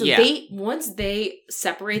 Once they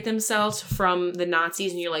separate themselves from the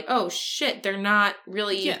Nazis and you're like, oh shit, they're not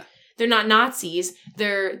really, they're not Nazis.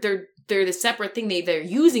 They're the separate thing. They're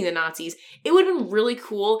using the Nazis. It would have been really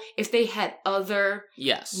cool if they had other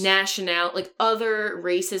other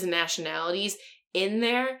races and nationalities in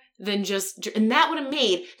there than just, and that would have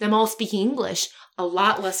made them all speaking English a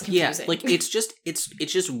lot less confusing. Yeah, like it's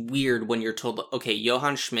just weird when you're told, okay,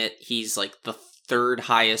 Johann Schmidt, he's like the third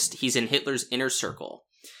highest, he's in Hitler's inner circle.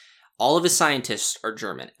 All of his scientists are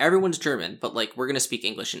German. Everyone's German, but like we're gonna speak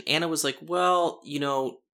English. And Anna was like, well, you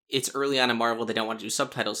know, it's early on in Marvel, they don't want to do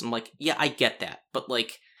subtitles. And I'm like, yeah, I get that. But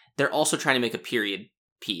like they're also trying to make a period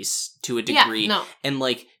piece to a degree. Yeah, no. And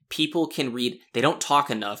like people can read, they don't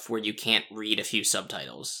talk enough where you can't read a few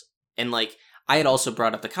subtitles. And like, I had also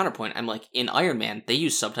brought up the counterpoint. I'm like, in Iron Man, they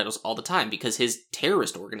use subtitles all the time because his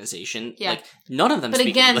terrorist organization, like, none of them speak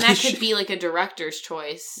English. But again, that could be like a director's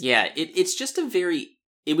choice. Yeah, it's just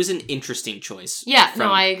it was an interesting choice. Yeah,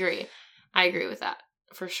 no, I agree. I agree with that,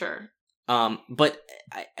 for sure. But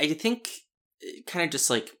I think kind of just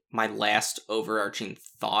like my last overarching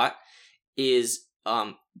thought is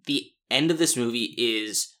the end of this movie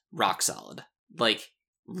is rock solid. Like,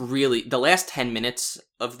 really, the last 10 minutes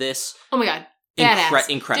of this. Oh my god. Badass.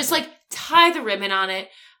 Incredible. Just like tie the ribbon on it.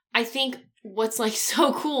 I think what's like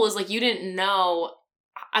so cool is like you didn't know,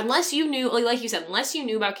 unless you knew, like you said, unless you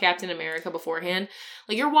knew about Captain America beforehand,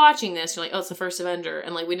 like you're watching this, you're like, oh, it's the first Avenger.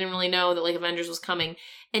 And like we didn't really know that like Avengers was coming.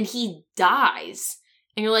 And he dies.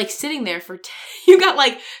 And you're like sitting there for you got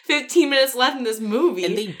like 15 minutes left in this movie.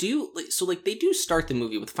 And they do, they do start the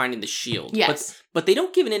movie with finding the shield. Yes. But they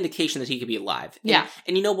don't give an indication that he could be alive.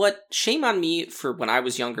 And you know what? Shame on me for when I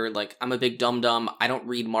was younger. Like, I'm a big dum-dum. I don't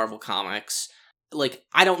read Marvel comics. Like,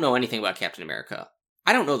 I don't know anything about Captain America.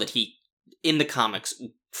 I don't know that he, in the comics,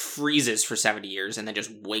 freezes for 70 years and then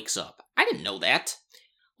just wakes up. I didn't know that.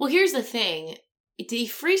 Well, here's the thing. Did he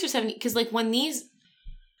freeze for 70? Because like when these...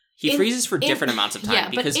 He freezes for different amounts of time.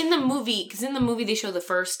 Yeah, but in the movie they show the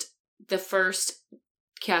first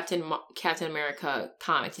Captain America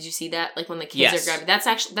comic. Did you see that? Like when the kids are grabbing.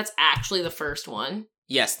 That's actually the first one.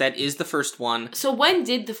 Yes, that is the first one. So when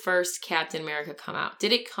did the first Captain America come out?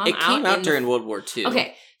 Did it come out? It came out during World War II.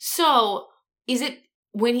 Okay, so is it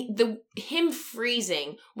when him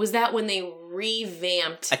freezing, was that when they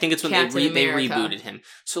revamped? I think it's when they rebooted him.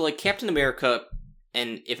 So like Captain America.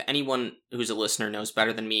 And if anyone who's a listener knows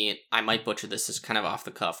better than me, I might butcher this as kind of off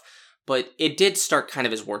the cuff, but it did start kind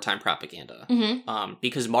of as wartime propaganda. Mm-hmm.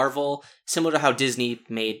 Because Marvel, similar to how Disney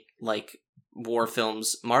made like war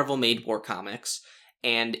films, Marvel made war comics,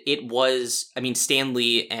 and it was, I mean, Stan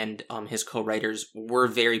Lee and his co-writers were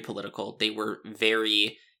very political. They were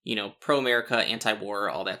very, pro-America, anti-war,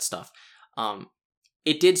 all that stuff.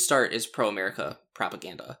 It did start as pro-America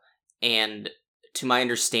propaganda, and to my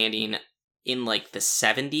understanding, in like the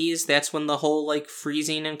 70s, that's when the whole like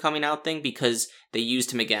freezing and coming out thing, because they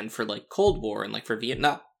used him again for like Cold War and like for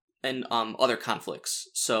Vietnam and other conflicts.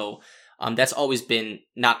 So that's always been,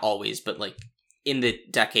 not always, but like in the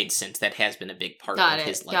decades since, that has been a big part of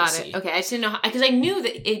his legacy. Got it. Okay, I just didn't know, because I knew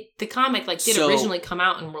that the comic like did originally come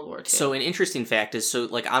out in World War II. So an interesting fact is, so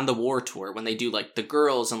like on the war tour, when they do like the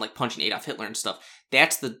girls and like punching Adolf Hitler and stuff,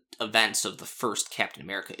 that's the events of the first Captain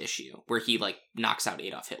America issue where he like knocks out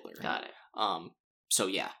Adolf Hitler. Got it. So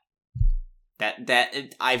yeah,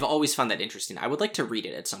 that I've always found that interesting. I would like to read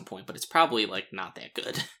it at some point, but it's probably like not that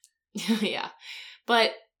good. Yeah,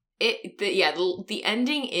 but the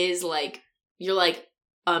ending is like, you're like,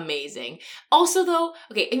 amazing. Also, though,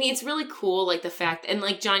 okay, I mean, it's really cool, like, the fact, and,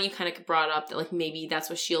 like, John, you kind of brought up that, like, maybe that's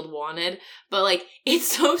what S.H.I.E.L.D. wanted, but, like,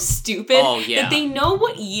 it's so stupid that they know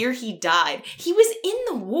what year he died. He was in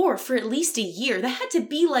the war for at least a year. That had to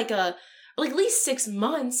be, like, at least 6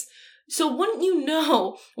 months. So wouldn't you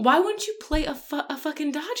know, why wouldn't you play a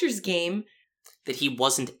fucking Dodgers game that he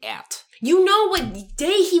wasn't at? You know what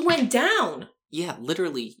day he went down. Yeah,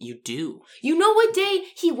 literally, you do. You know what day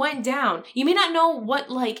he went down. You may not know what,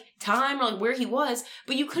 like, time or, like, where he was,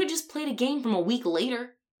 but you could have just played a game from a week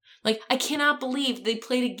later. Like, I cannot believe they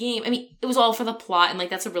played a game. I mean, it was all for the plot, and, like,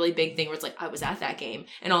 that's a really big thing where it's like, I was at that game,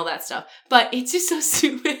 and all that stuff. But it's just so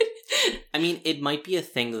stupid. I mean, it might be a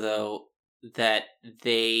thing, though, that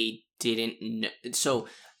they didn't know. So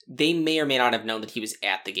they may or may not have known that he was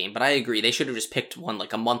at the game, but I agree. They should have just picked one,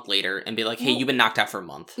 like, a month later and be like, hey, you've been knocked out for a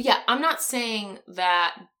month. Yeah, I'm not saying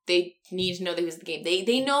that they need to know that he was at the game.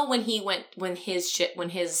 They know when he went, but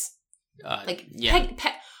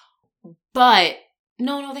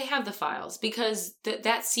no, they have the files because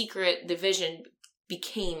that secret division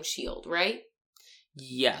became S.H.I.E.L.D., right?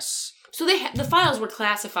 Yes. So the files were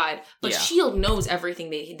classified, but S.H.I.E.L.D. knows everything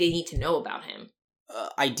they need to know about him.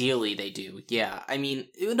 Ideally, they do. Yeah, I mean,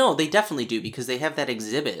 no, they definitely do because they have that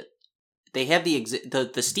exhibit. They have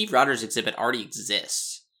the Steve Rogers exhibit already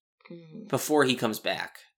exists before he comes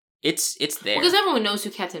back. It's there because everyone knows who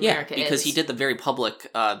Captain America is because he did the very public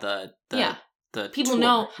the people tour.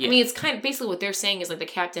 know. Yeah. I mean, it's kind of basically what they're saying is like the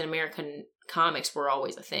Captain American comics were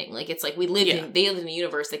always a thing. Like it's like they lived in a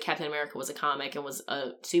universe that Captain America was a comic and was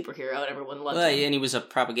a superhero and everyone loved him. And he was a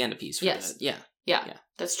propaganda piece. For that. Yeah.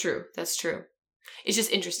 That's true. It's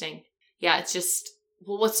just interesting. Yeah, it's just...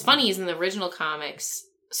 Well, what's funny is in the original comics...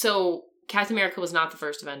 So, Captain America was not the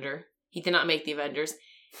first Avenger. He did not make the Avengers.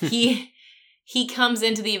 He comes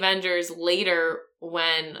into the Avengers later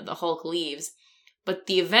when the Hulk leaves. But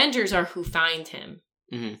the Avengers are who find him.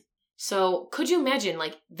 Mm-hmm. So, could you imagine,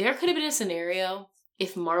 like, there could have been a scenario,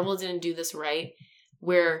 if Marvel didn't do this right,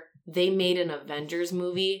 where they made an Avengers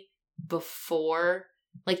movie before...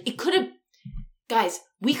 Like, it could have... Guys,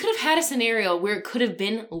 we could have had a scenario where it could have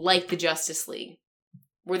been like the Justice League.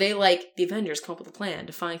 Where they, like, the Avengers come up with a plan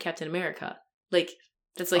to find Captain America. Like,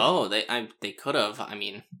 that's like... Oh, they could have. I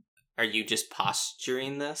mean, are you just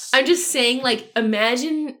posturing this? I'm just saying, like,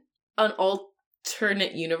 imagine an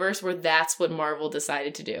alternate universe where that's what Marvel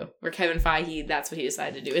decided to do. Where Kevin Feige, that's what he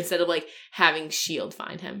decided to do. Instead of, like, having S.H.I.E.L.D.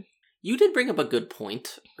 find him. You did bring up a good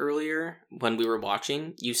point earlier when we were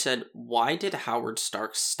watching. You said, why did Howard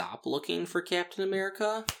Stark stop looking for Captain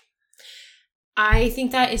America? I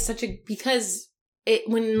think that is because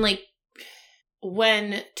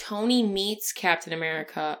when Tony meets Captain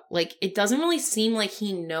America, like, it doesn't really seem like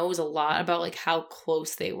he knows a lot about, like, how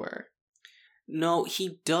close they were. No,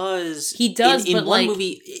 he does. He does, in but one like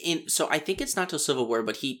movie. So I think it's not till Civil War,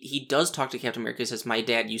 but he does talk to Captain America. He says, "My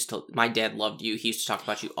dad loved you. He used to talk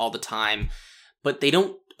about you all the time." But they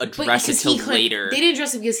don't address it till later. They didn't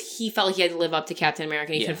address it because he felt like he had to live up to Captain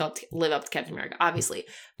America. And he couldn't live up to Captain America, obviously.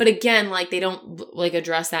 But again, like they don't like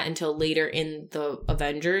address that until later in the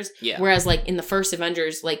Avengers. Yeah. Whereas like in the first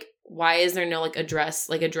Avengers, like why is there no like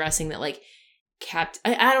addressing that like.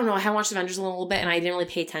 I don't know. I haven't watched Avengers in a little bit, and I didn't really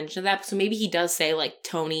pay attention to that. So maybe he does say, like,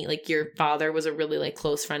 Tony, like, your father was a really, like,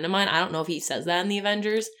 close friend of mine. I don't know if he says that in the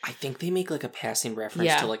Avengers. I think they make, like, a passing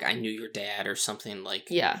reference to, like, I knew your dad or something. Like,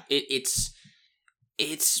 it's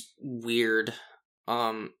weird.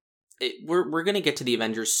 We're gonna get to the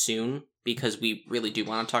Avengers soon, because we really do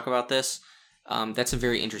want to talk about this. That's a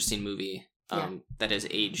very interesting movie that has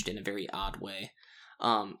aged in a very odd way.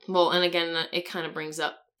 Well, and again, it kind of brings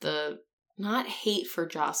up the... Not hate for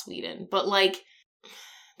Joss Whedon, but like,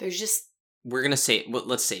 there's just... let's save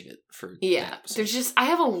it for... Yeah, there's just... I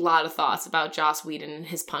have a lot of thoughts about Joss Whedon and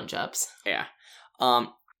his punch-ups. Yeah.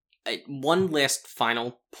 One last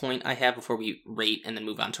final point I have before we rate and then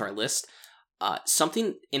move on to our list.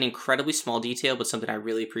 Something in incredibly small detail, but something I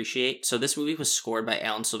really appreciate. So this movie was scored by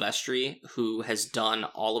Alan Silvestri, who has done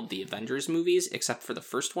all of the Avengers movies, except for the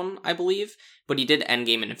first one, I believe. But he did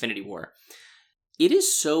Endgame and Infinity War. It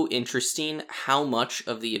is so interesting how much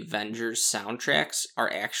of the Avengers soundtracks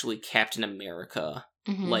are actually Captain America,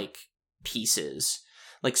 like, pieces.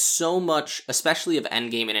 Like, so much, especially of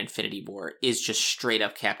Endgame and Infinity War, is just straight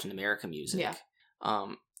up Captain America music. Yeah.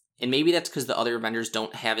 And maybe that's because the other Avengers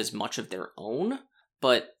don't have as much of their own,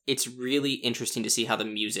 but it's really interesting to see how the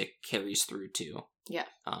music carries through, too. Yeah.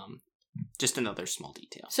 Just another small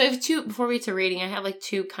detail. So I have two, before we get to rating, I have like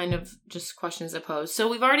two kind of just questions to pose. So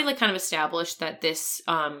we've already like kind of established that this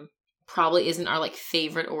probably isn't our like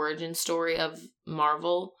favorite origin story of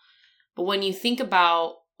Marvel. But when you think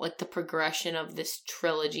about like the progression of this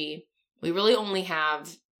trilogy, we really only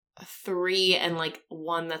have 3 and like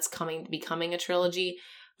 1 that's becoming a trilogy.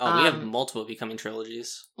 Oh, we have multiple becoming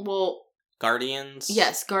trilogies. Well, Guardians.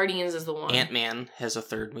 Yes, Guardians is the one. Ant-Man has a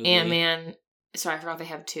 3rd movie. Ant-Man. Sorry, I forgot they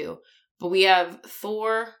have 2. But we have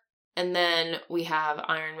Thor, and then we have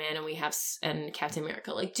Iron Man, and Captain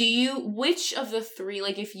America. Like, which of the 3,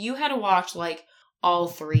 like, if you had to watch, like, all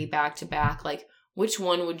 3 back to back, like, which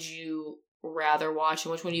one would you rather watch,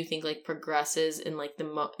 and which one do you think, like, progresses in, like,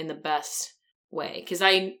 in the best way? Because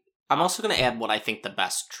I'm also going to add what I think the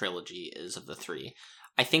best trilogy is of the 3.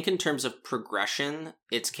 I think in terms of progression,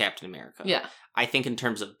 it's Captain America. Yeah. I think in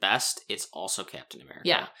terms of best, it's also Captain America.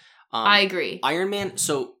 Yeah. I agree. Iron Man,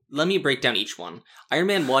 so let me break down each one. Iron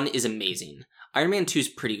Man 1 is amazing. Iron Man 2 is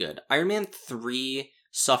pretty good. Iron Man 3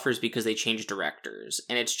 suffers because they changed directors,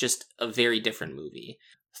 and it's just a very different movie.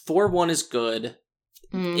 Thor 1 is good.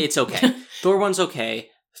 It's okay. Thor 1's okay.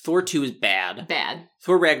 Thor 2 is bad. Bad.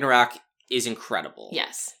 Thor Ragnarok is incredible.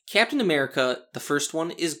 Yes. Captain America, the first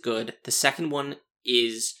one is good. The second one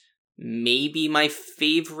is maybe my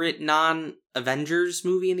favorite non-Avengers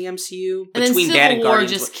movie in the MCU. And between that and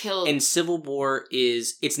Guardians. Just killed. And Civil War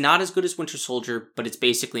it's not as good as Winter Soldier, but it's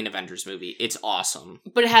basically an Avengers movie. It's awesome.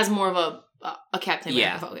 But it has more of a Captain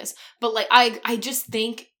America focus. But like I just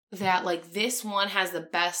think that like this one has the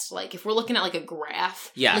best, like if we're looking at like a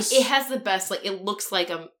graph, yes, like, it has the best, like it looks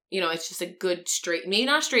like it's just a good straight, maybe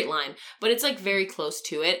not a straight line, but it's like very close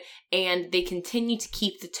to it. And they continue to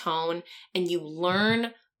keep the tone, and you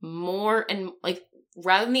learn more. And like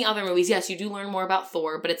rather than the other movies, yes, you do learn more about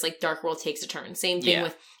Thor, but it's like Dark World takes a turn. Same thing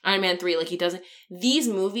with Iron Man 3. Like he doesn't. These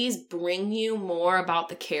movies bring you more about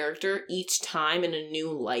the character each time in a new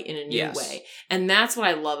light, in a new way, and that's what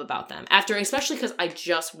I love about them. Especially because I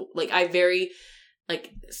very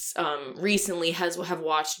recently have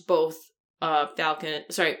watched both. Captain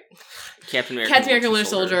America Winter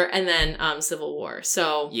Soldier, and then Civil War.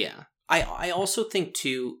 So yeah, I also think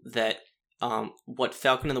too that what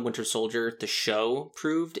Falcon and the Winter Soldier, the show,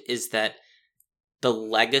 proved is that the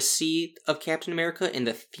legacy of Captain America and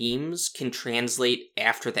the themes can translate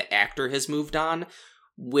after the actor has moved on,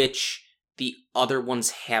 which the other ones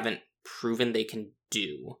haven't proven they can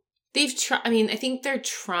do. They've tried. I mean, I think they're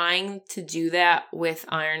trying to do that with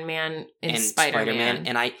Iron Man and Spider-Man.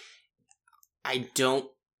 And I don't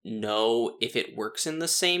know if it works in the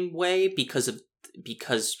same way because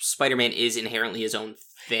Spider-Man is inherently his own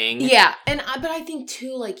thing. Yeah, but I think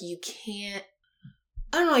too, like you can't.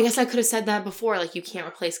 I don't know. I guess I could have said that before. Like you can't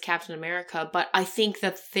replace Captain America, but I think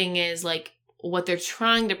the thing is like what they're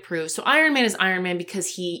trying to prove. So Iron Man is Iron Man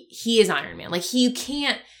because he is Iron Man. Like you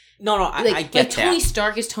can't. No, I get that. Tony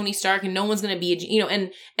Stark is Tony Stark, and no one's gonna be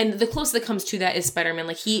and the closest that comes to that is Spider-Man.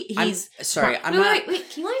 Like he's. I'm not. Wait,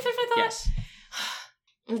 can you let me finish my thought? Yes.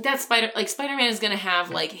 That's Spider-Man is gonna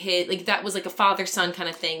have like his like that was like a father-son kind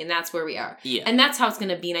of thing, and that's where we are. Yeah. And that's how it's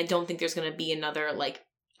gonna be, and I don't think there's gonna be another like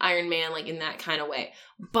Iron Man like in that kind of way.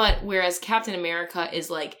 But whereas Captain America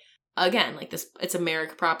is like again like this, it's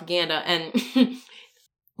America propaganda, and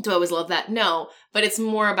do I always love that? No, but it's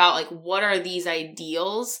more about like what are these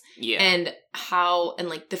ideals, and how, and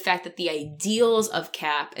like the fact that the ideals of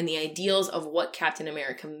Cap and the ideals of what Captain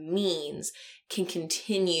America means can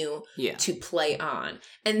continue to play on.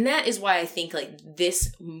 And that is why I think like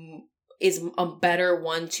this is a better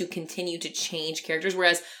one to continue to change characters,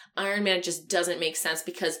 whereas Iron Man just doesn't make sense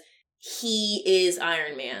because he is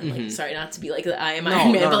Iron Man. Mm-hmm. Like, sorry, not to be like Iron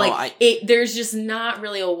Man, but like there's just not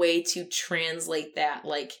really a way to translate that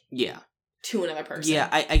like to another person. Yeah,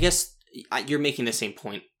 I guess you're making the same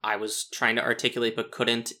point I was trying to articulate but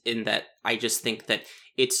couldn't, in that I just think that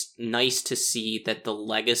it's nice to see that the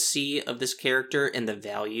legacy of this character and the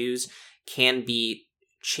values can be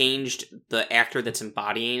changed, the actor that's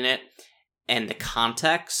embodying it and the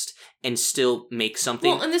context, and still make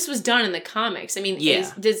something. Well, and this was done in the comics. I mean,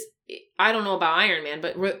 I don't know about Iron Man,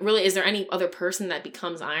 but really, is there any other person that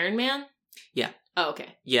becomes Iron Man? Yeah. Oh,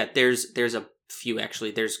 okay. Yeah, there's a few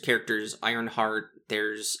actually. There's characters, Ironheart.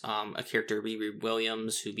 There's a character, Riri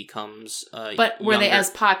Williams, who becomes but were they as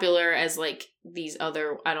popular as like these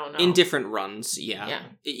other? I don't know. In different runs, yeah.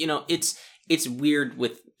 It's weird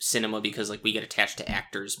with cinema because like we get attached to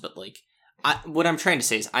actors, but like what I'm trying to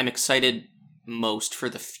say is I'm excited most for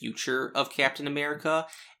the future of Captain America,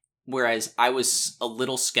 whereas I was a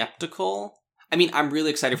little skeptical. I mean, I'm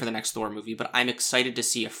really excited for the next Thor movie, but I'm excited to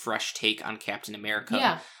see a fresh take on Captain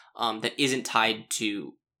America that isn't tied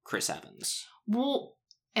to Chris Evans. Well,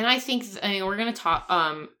 and I think we're gonna talk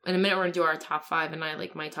in a minute. We're gonna do our top 5, and I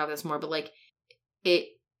like my top this more, but like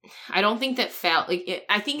I don't think that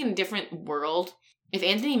I think in a different world, if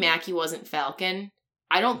Anthony Mackie wasn't Falcon,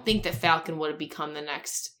 I don't think that Falcon would have become the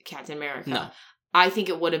next Captain America. No. I think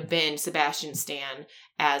it would have been Sebastian Stan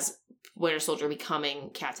as Winter Soldier becoming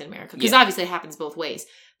Captain America. Because obviously it happens both ways.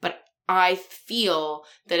 But I feel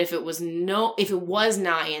that if it was not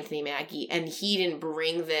Anthony Mackie and he didn't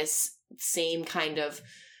bring this same kind of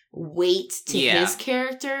weight to his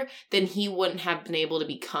character, then he wouldn't have been able to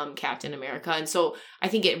become Captain America. And so I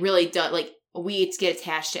think it really does, like, we get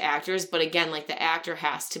attached to actors, but again, like, the actor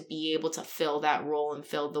has to be able to fill that role and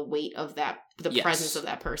fill the weight of that, the presence of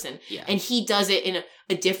that person. Yeah. And he does it in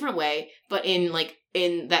a different way, but in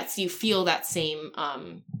that, so you feel that same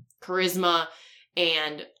charisma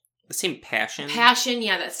and the same passion,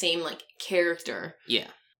 that same, like, character. Yeah.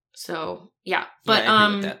 So yeah, but I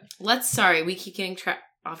agree with that. Sorry, we keep getting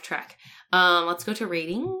off track. Let's go to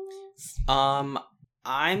ratings. I'm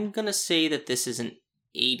gonna say that this is an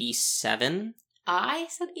 87. I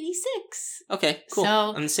said 86. Okay, cool. So,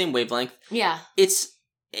 on the same wavelength. Yeah. It's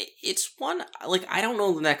one, like, I don't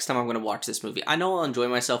know the next time I'm gonna watch this movie. I know I'll enjoy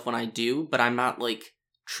myself when I do, but I'm not, like,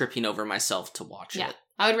 tripping over myself to watch it.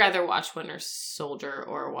 I would rather watch Winter Soldier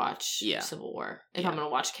or watch Civil War if I'm gonna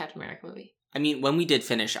watch a Captain America movie. I mean, when we did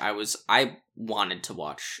finish, I wanted to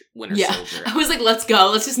watch Winter Soldier. I was like, let's go.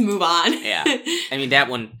 Let's just move on. Yeah. I mean, that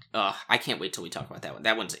one, I can't wait till we talk about that one.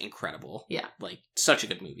 That one's incredible. Yeah. Like, such a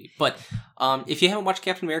good movie. But if you haven't watched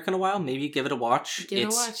Captain America in a while, maybe give it a watch.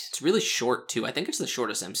 It's really short, too. I think it's the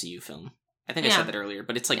shortest MCU film. I think I said that earlier,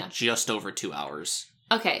 but it's like just over 2 hours.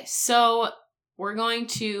 Okay, so we're going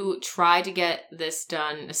to try to get this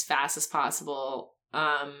done as fast as possible.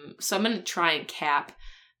 So I'm going to try and cap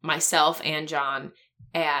myself and John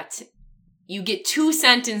at, you get 2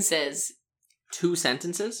 sentences. 2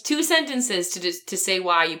 sentences? 2 sentences to say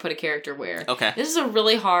why you put a character where. Okay. This is a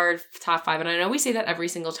really hard top 5, and I know we say that every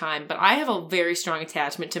single time, but I have a very strong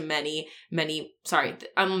attachment to many, sorry,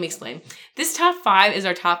 let me explain. This top 5 is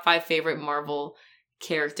our top 5 favorite Marvel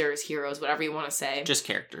characters, heroes, whatever you want to say. Just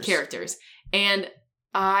characters. Characters. And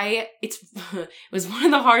it was one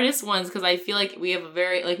of the hardest ones because I feel like we have a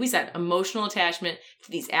very, like we said, emotional attachment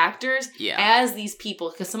to these actors as these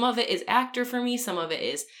people, because some of it is actor for me, some of it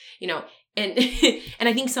is, and and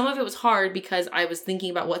I think some of it was hard because I was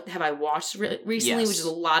thinking about what have I watched recently, which is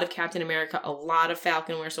a lot of Captain America, a lot of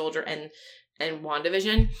Falcon Winter Soldier, and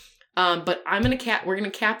WandaVision. But we're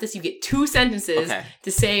gonna cap this. You get 2 sentences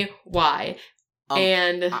to say why,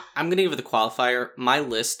 and I'm gonna give it the qualifier. My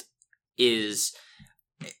list is.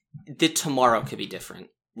 Tomorrow could be different.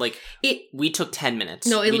 Like, we took 10 minutes.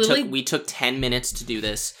 No, we took 10 minutes to do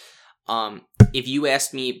this. If you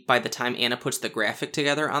asked me by the time Anna puts the graphic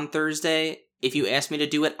together on Thursday, if you asked me to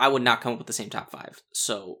do it, I would not come up with the same top 5.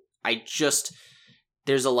 So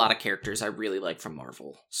there's a lot of characters I really like from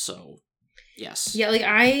Marvel. So, yes. Yeah, like,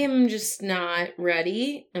 I am just not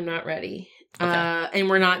ready. I'm not ready. Okay. And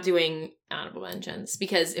we're not doing honorable mentions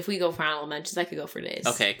because if we go for honorable mentions, I could go for days.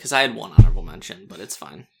 Okay, because I had one honorable mention, but it's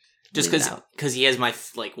fine. Just because he has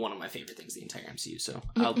one of my favorite things in the entire MCU, so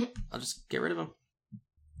I'll just get rid of him.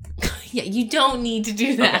 Yeah, you don't need to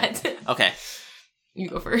do that. Okay. You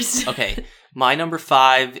go first. Okay. My number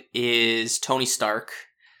 5 is Tony Stark.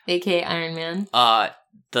 A.K.A. Iron Man.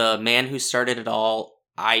 The man who started it all.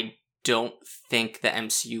 I don't think the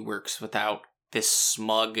MCU works without this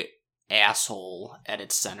smug asshole at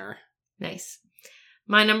its center. Nice.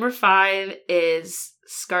 My number 5 is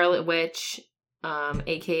Scarlet Witch.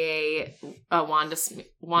 A.K.A. Wanda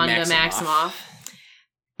Maximoff.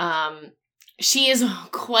 She is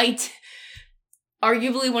quite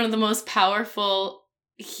arguably one of the most powerful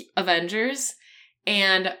Avengers,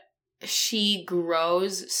 and she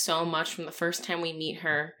grows so much from the first time we meet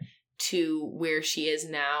her to where she is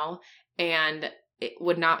now, and it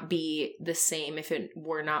would not be the same if it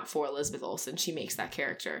were not for Elizabeth Olsen. She makes that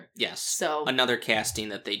character. Yes. So another casting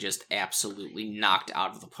that they just absolutely knocked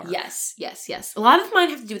out of the park. Yes. A lot of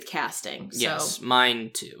mine have to do with casting. So. Yes,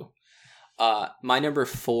 mine too. My number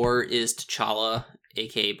 4 is T'Challa,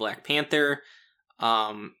 aka Black Panther.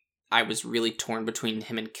 I was really torn between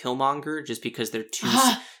him and Killmonger just because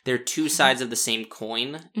they're two sides of the same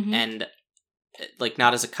coin, and like,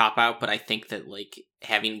 not as a cop out, but I think that, like,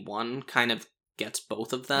 having one kind of gets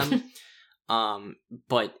both of them.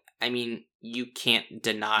 But I mean, you can't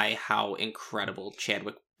deny how incredible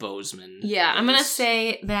Chadwick Boseman is. I'm gonna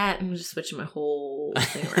say that I'm just switching my whole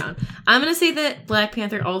thing around. I'm gonna say that Black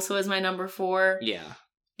Panther also is my number 4.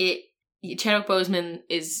 Chadwick Boseman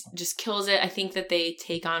just kills it. I think that they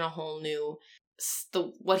take on a whole new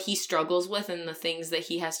what he struggles with and the things that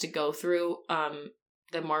he has to go through.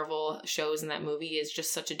 The Marvel shows in that movie is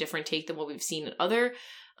just such a different take than what we've seen in other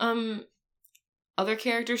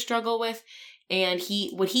characters struggle with. And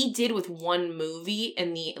what he did with one movie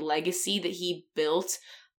and the legacy that he built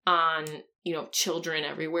on, you know, children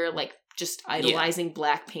everywhere, like just idolizing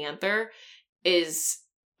Black Panther, is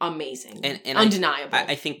amazing and undeniable.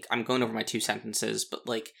 I think I'm going over my 2 sentences, but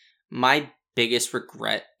like my biggest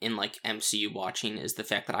regret in like MCU watching is the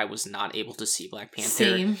fact that I was not able to see Black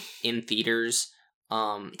Panther in theaters.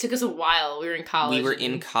 It took us a while. We were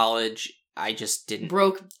in college. I just didn't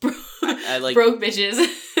broke bitches.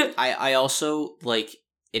 I also like,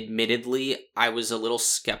 admittedly, I was a little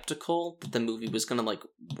skeptical that the movie was gonna like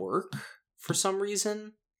work for some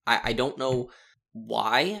reason. I don't know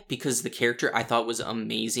why, because the character I thought was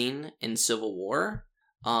amazing in Civil War.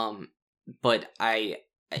 But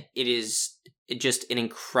it is just an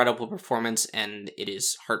incredible performance, and it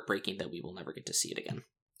is heartbreaking that we will never get to see it again.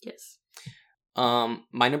 Yes.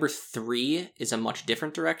 My number 3 is a much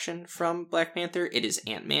different direction from Black Panther. It is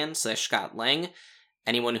Ant-Man / Scott Lang.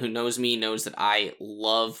 Anyone who knows me knows that I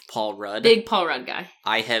love Paul Rudd. Big Paul Rudd guy.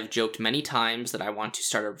 I have joked many times that I want to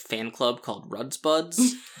start a fan club called Rudd's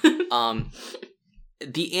Buds.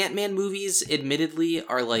 The Ant-Man movies, admittedly,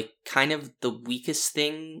 are like kind of the weakest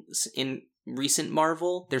things in recent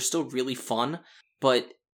Marvel. They're still really fun,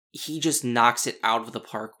 but he just knocks it out of the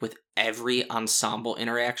park with every ensemble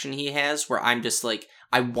interaction he has, where I'm just like,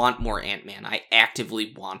 I want more Ant-Man. I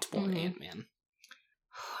actively want more Ant-Man.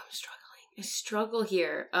 Oh, I'm struggling. I struggle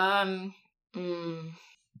here. I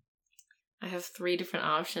have 3 different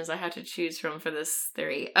options I have to choose from for this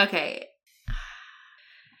theory. Okay,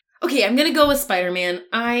 I'm gonna go with Spider-Man.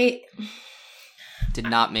 I did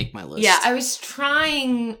not make my list. Yeah, I was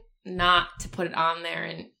trying not to put it on there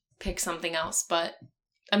and pick something else, but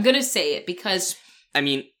I'm gonna say it because... I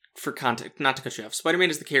mean, for context, not to cut you off,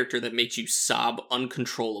 Spider-Man is the character that makes you sob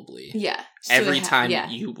uncontrollably. Yeah. Every time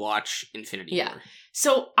you watch Infinity War.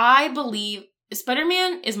 So I believe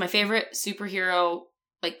Spider-Man is my favorite superhero,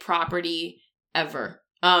 like, property ever.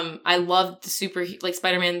 I loved the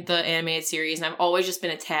Spider-Man, the animated series, and I've always just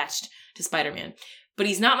been attached to Spider-Man. But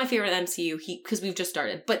he's not my favorite MCU, because we've just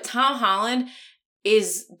started. But Tom Holland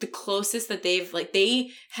is the closest that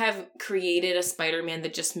they have created a Spider-Man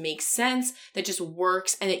that just makes sense, that just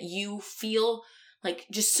works, and that you feel like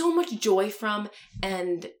just so much joy from,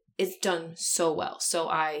 and it's done so well. So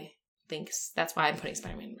I think that's why I'm putting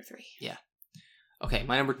Spider-Man number 3. Yeah. Okay,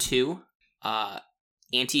 my number 2,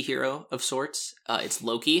 anti-hero of sorts. It's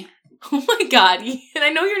Loki. Oh my god, and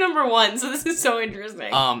I know you're number 1, so this is so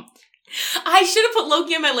interesting. I should have put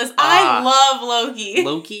Loki on my list. I love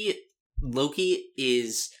Loki. Loki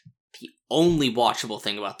is the only watchable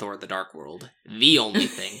thing about Thor: The Dark World. The only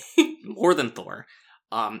thing. More than Thor.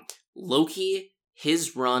 Loki,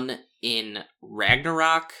 his run in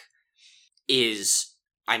Ragnarok is,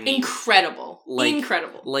 I mean... incredible.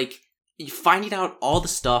 Incredible. Like, finding out all the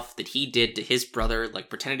stuff that he did to his brother, like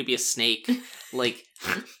pretending to be a snake, like,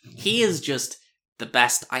 he is just the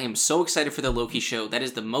best. I am so excited for the Loki show. That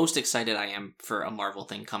is the most excited I am for a Marvel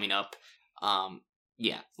thing coming up.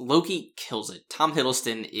 Yeah, Loki kills it. Tom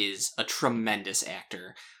Hiddleston is a tremendous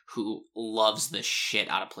actor loves the shit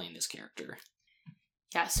out of playing this character.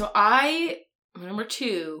 Yeah, so number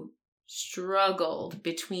 2, struggled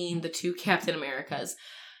between the 2 Captain Americas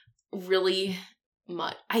really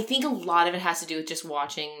much. I think a lot of it has to do with just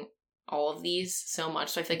watching all of these so much,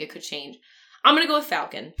 so I feel like it could change. I'm going to go with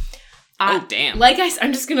Falcon. Damn.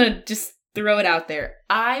 I'm just going to throw it out there.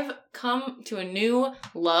 I've come to a new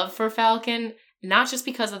love for Falcon, not just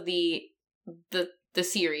because of the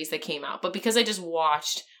series that came out, but because I just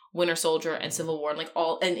watched Winter Soldier and Civil War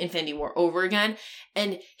and Infinity War over again,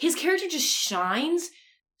 and his character just shines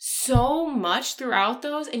so much throughout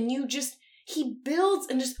those, and he builds,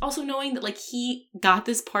 and just also knowing that he got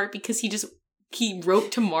this part because he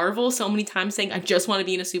wrote to Marvel so many times saying, I just want to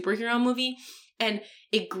be in a superhero movie, and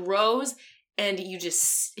it grows. And it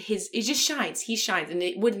just shines. He shines. And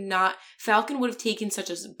Falcon would have taken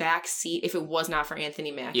such a back seat if it was not for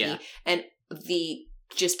Anthony Mackie. Yeah. And the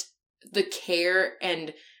care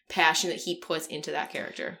and passion that he puts into that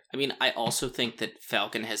character. I mean, I also think that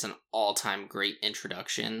Falcon has an all-time great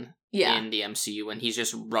introduction in the MCU when he's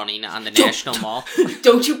just running on the National Mall.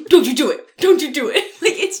 Don't you do it. Don't you do it.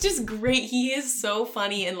 It's just great. He is so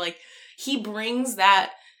funny, and he brings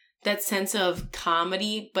that sense of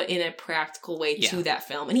comedy, but in a practical way to that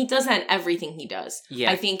film. And he does that in everything he does.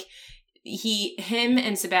 Yeah. I think him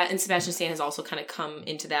and Sebastian Stan has also kind of come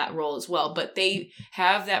into that role as well. But they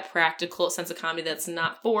have that practical sense of comedy that's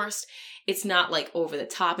not forced. It's not over the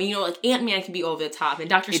top. And Ant-Man can be over the top, and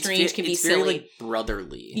Doctor Strange can be silly. Very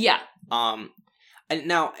brotherly. Yeah. And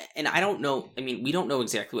I don't know, I mean, we don't know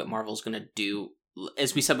exactly what Marvel's gonna do,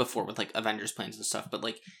 as we said before, with Avengers plans and stuff, but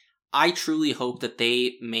I truly hope that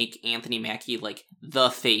they make Anthony Mackie, like, the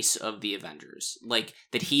face of the Avengers. Like,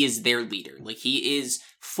 that he is their leader. Like, he is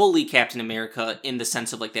fully Captain America in the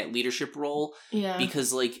sense of, like, that leadership role. Yeah.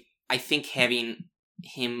 Because, like, I think having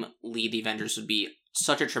him lead the Avengers would be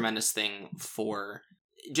such a tremendous thing for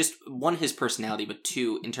just, one, his personality, but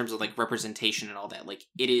two, in terms of, like, representation and all that. Like,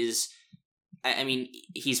 it is... I mean,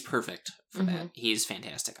 he's perfect for that. He's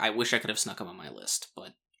fantastic. I wish I could have snuck him on my list,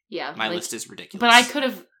 but my list is ridiculous. But I could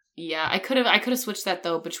have... Yeah, I could have switched that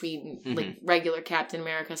though between like regular Captain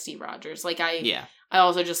America, Steve Rogers. Like I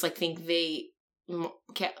also just like think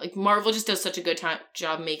like Marvel just does such a good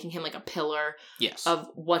job making him like a pillar of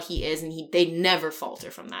what he is, and they never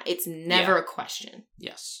falter from that. It's never a question.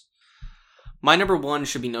 Yes. My number one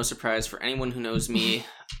should be no surprise for anyone who knows me.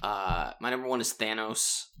 My number one is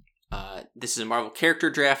Thanos. This is a Marvel character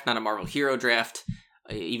draft, not a Marvel hero draft.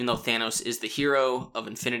 Even though Thanos is the hero of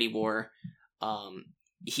Infinity War,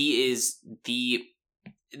 he's the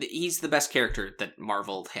best character that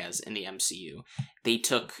Marvel has in the MCU. They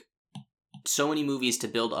took so many movies to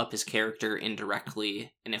build up his character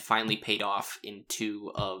indirectly, and it finally paid off in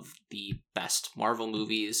 2 of the best Marvel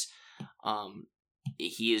movies.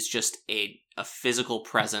 He is just a physical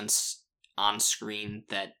presence on screen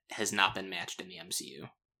that has not been matched in the MCU.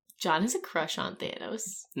 John has a crush on Thanos.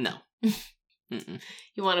 No.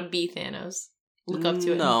 You want to be Thanos? Look up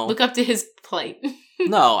to him. No. Look up to his plight.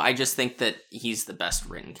 No, I just think that he's the best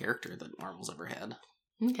written character that Marvel's ever had.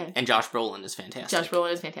 Okay. And Josh Brolin is fantastic. Josh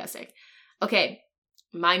Brolin is fantastic. Okay,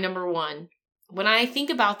 my number one. When I think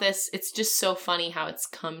about this, it's just so funny how it's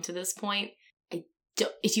come to this point.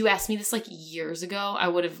 If you asked me this like years ago, I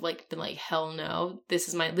would have like been like, hell no.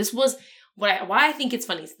 Why I think it's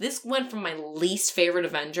funny is this went from my least favorite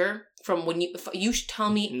Avenger from when you should tell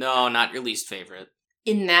me. No, not your least favorite.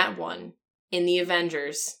 In that one, in the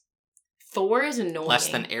Avengers, Thor is annoying. Less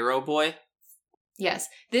than Arrow Boy? Yes.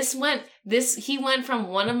 He went from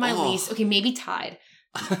one of my least, okay, maybe tied,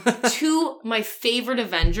 to my favorite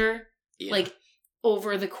Avenger, like,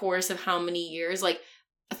 over the course of how many years? Like,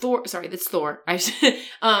 Thor, sorry, that's Thor.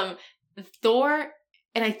 Thor,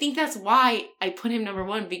 and I think that's why I put him number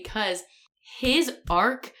one, because his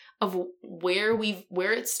arc of where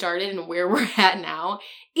it started and where we're at now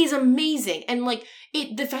is amazing. And like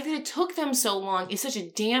the fact that it took them so long is such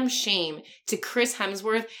a damn shame to Chris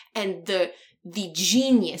Hemsworth and the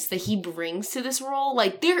genius that he brings to this role.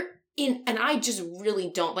 Like and I just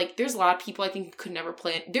really don't like, there's a lot of people I think could never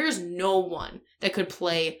play it. There's no one that could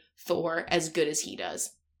play Thor as good as he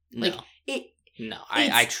does. Like I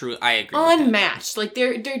agree. Unmatched. Like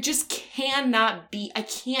there just cannot be, I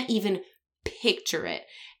can't even picture it.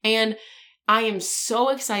 And I am so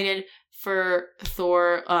excited for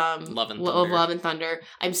Thor Love and Thunder.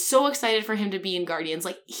 I'm so excited for him to be in Guardians.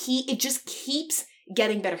 Like it just keeps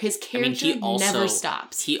getting better. His character never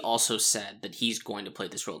stops. He also said that he's going to play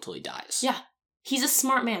this role till he dies. Yeah. He's a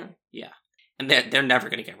smart man. Yeah. And they're never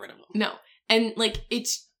going to get rid of him. No. And like it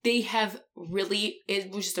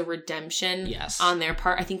was just a redemption on their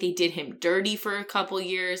part. I think they did him dirty for a couple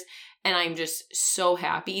years. And I'm just so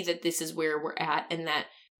happy that this is where we're at, and that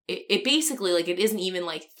it basically, like, it isn't even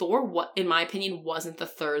like Thor, what in my opinion wasn't the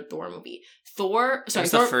third Thor movie. That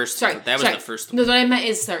was the first Thor. No, what I meant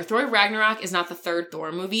is, Thor Ragnarok is not the third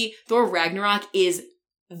Thor movie. Thor Ragnarok is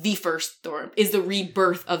the first Thor, is the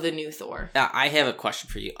rebirth of the new Thor. Now, I have a question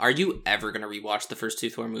for you. Are you ever going to rewatch the first 2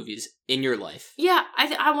 Thor movies in your life? Yeah,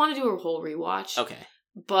 I want to do a whole rewatch. Okay.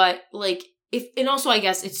 But, like, and also I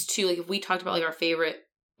guess it's too, like, if we talked about, like, our favorite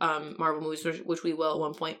Marvel movies, which we will at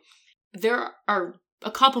one point, there are a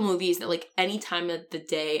couple movies that, like, any time of the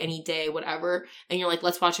day, any day, whatever, and you're like,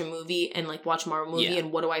 let's watch a movie and, like, watch a Marvel movie,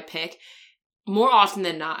 and what do I pick? More often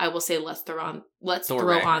than not, I will say let's throw on Thor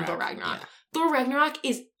Ragnarok. Yeah. Thor Ragnarok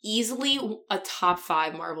is easily a top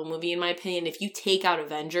 5 Marvel movie, in my opinion. If you take out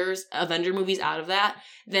Avenger movies out of that,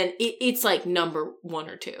 then it's like number 1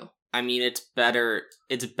 or 2. I mean, it's better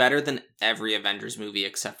than every Avengers movie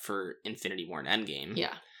except for Infinity War and Endgame.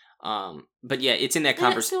 Yeah. But yeah, it's in that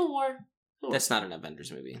conversation. Civil War. That's not an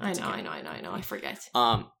Avengers movie. I know. I forget.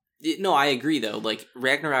 No, I agree though. Like,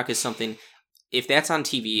 Ragnarok is something. If that's on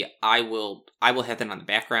TV, I will have that on the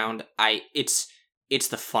background. It's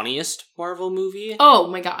the funniest Marvel movie. Oh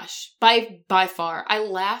my gosh, by far. I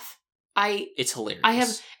laugh. It's hilarious. I have,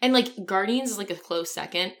 and like Guardians is like a close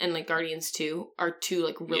second, and like Guardians 2 are 2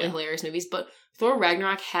 like really hilarious movies. But Thor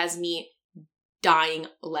Ragnarok has me dying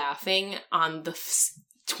laughing on the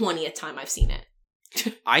 20th time I've seen it.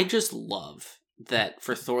 I just love that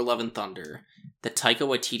for Thor Love and Thunder, that Taika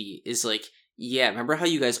Waititi is like, yeah, remember how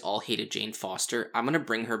you guys all hated Jane Foster? I'm going to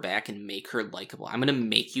bring her back and make her likable. I'm going to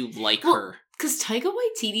make you like her. Because Taika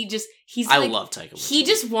Waititi I love Taika Waititi. He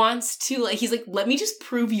just wants to, like, he's like, let me just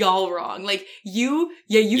prove y'all wrong. Like, you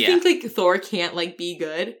think, like, Thor can't, like, be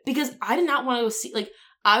good? Because I did not want to go see, like,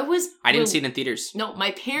 I didn't see it in theaters. No,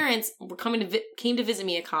 my parents were came to visit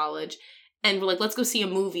me at college, and were like, let's go see a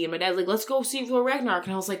movie. And my dad's like, let's go see Thor Ragnarok.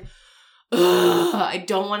 And I was like, ugh, I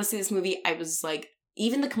don't want to see this movie. I was like,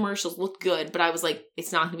 even the commercials looked good, but I was like,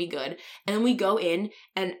 it's not going to be good. And then we go in,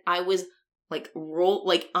 and I was like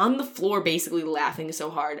on the floor basically laughing so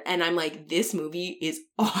hard. And I'm like, this movie is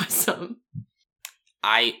awesome.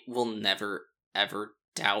 I will never, ever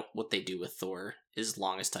doubt what they do with Thor as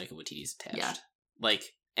long as Taika Waititi's attached. Yeah. Like,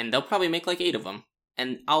 and they'll probably make like 8 of them.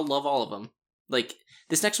 And I'll love all of them. Like,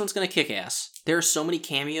 this next one's gonna kick ass. There are so many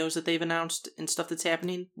cameos that they've announced and stuff that's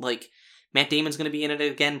happening. Like, Matt Damon's gonna be in it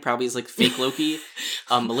again, probably as like fake Loki.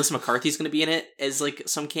 Melissa McCarthy's gonna be in it as like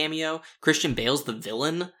some cameo. Christian Bale's the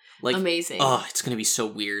villain. Like, amazing. Oh, it's gonna be so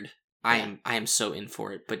weird. I am so in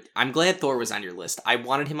for it. But I'm glad Thor was on your list. I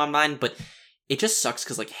wanted him on mine, but it just sucks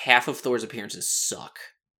because like half of Thor's appearances suck.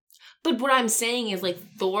 But what I'm saying is like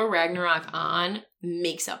Thor Ragnarok on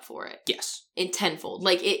makes up for it. Yes. In tenfold.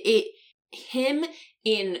 Like him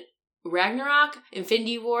in Ragnarok,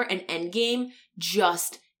 Infinity War, and Endgame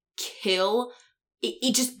just kill.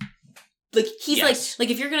 It just like he's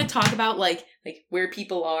like if you're gonna talk about like where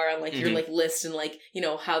people are on like your like list and like, you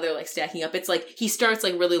know, how they're like stacking up, it's like he starts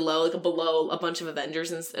like really low, like below a bunch of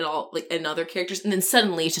Avengers and all like and other characters, and then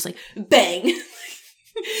suddenly it's just like bang.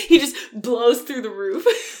 He just blows through the roof.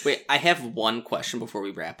 Wait, I have one question before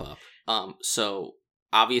we wrap up. So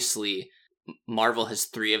obviously Marvel has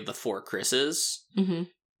 3 of the 4 Chris's. Mm-hmm.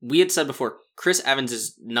 We had said before, Chris Evans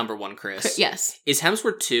is number 1 Chris. Yes. Is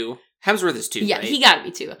Hemsworth 2? Hemsworth is 2, yeah, right? He gotta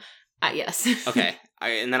be 2. Yes. Okay.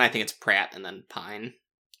 And then I think it's Pratt and then Pine.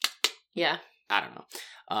 Yeah. I don't know.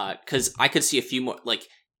 Because I could see a few more, like,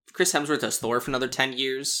 Chris Hemsworth does Thor for another 10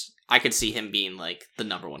 years. I could see him being, like, the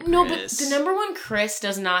number 1 Chris. No, but the number 1 Chris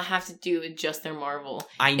does not have to do with just their Marvel.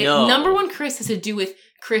 I know. Number 1 Chris has to do with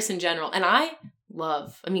Chris in general. And I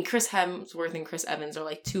mean, Chris Hemsworth and Chris Evans are,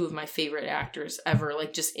 like, 2 of my favorite actors ever.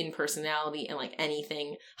 Like, just in personality and, like,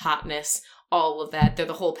 anything, hotness, all of that. They're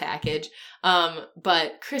the whole package.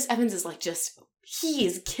 But Chris Evans is, like, just, he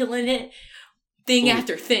is killing it. Thing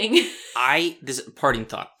after thing. This is a parting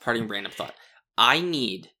random thought. I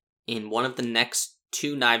need, in one of the next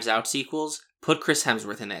 2 Knives Out sequels, put Chris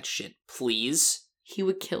Hemsworth in that shit, please. He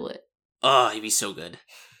would kill it. Oh, he'd be so good.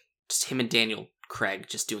 Just him and Daniel Craig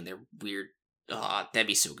just doing their weird... Oh, that'd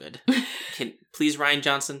be so good. Please, Rian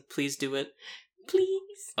Johnson, please do it.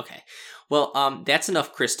 Please. Okay. Well, that's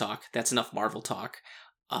enough Chris talk. That's enough Marvel talk.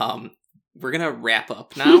 We're gonna wrap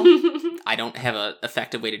up now. I don't have an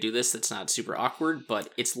effective way to do this that's not super awkward,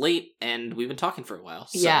 but it's late and we've been talking for a while.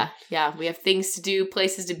 So. Yeah. We have things to do,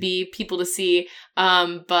 places to be, people to see.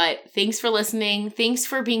 But thanks for listening. Thanks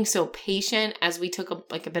for being so patient as we took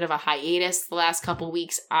a bit of a hiatus the last couple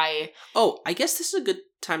weeks. I guess this is a good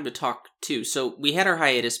time to talk too. So we had our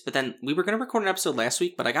hiatus, but then we were going to record an episode last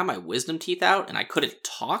week, but I got my wisdom teeth out and I couldn't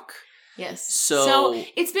talk. Yes. So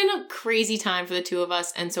it's been a crazy time for the 2 of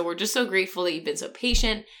us. And so we're just so grateful that you've been so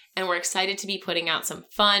patient, and we're excited to be putting out some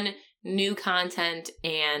fun, new content.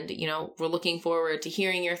 And, you know, we're looking forward to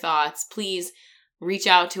hearing your thoughts. Please reach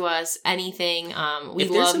out to us. Anything. We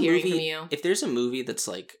love hearing from you. If there's a movie that's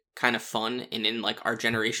like kind of fun and in like our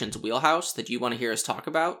generation's wheelhouse that you want to hear us talk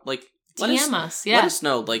about, like DM us. Yeah. Let us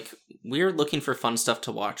know. Like, we're looking for fun stuff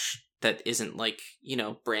to watch that isn't like, you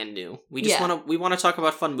know, brand new. We just want to talk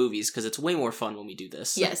about fun movies because it's way more fun when we do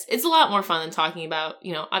this. Yes, it's a lot more fun than talking about,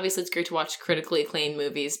 you know, obviously it's great to watch critically acclaimed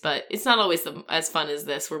movies, but it's not always as fun as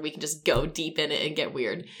this where we can just go deep in it and get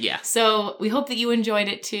weird. Yeah. So we hope that you enjoyed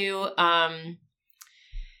it too. And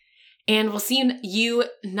we'll see you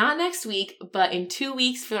not next week, but in 2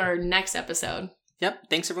 weeks for our next episode. Yep.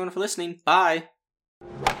 Thanks everyone for listening. Bye.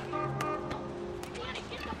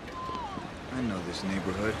 I know this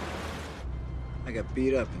neighborhood. I got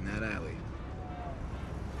beat up in that alley.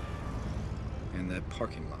 And that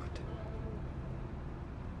parking lot.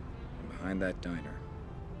 And behind that diner.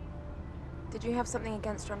 Did you have something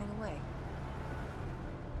against running away?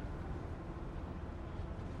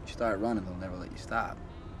 You start running, they'll never let you stop.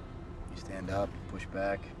 You stand up, push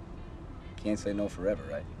back. Can't say no forever,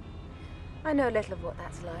 right? I know little of what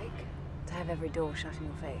that's like. To have every door shut in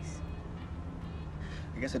your face.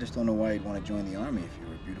 I guess I just don't know why you'd want to join the army if you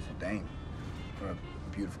were a beautiful dame. Or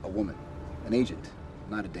a woman. An agent,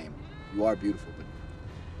 not a dame. You are beautiful, but...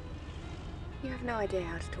 You have no idea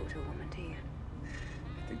how to talk to a woman, do you?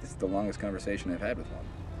 I think this is the longest conversation I've had with one.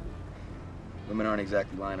 Women aren't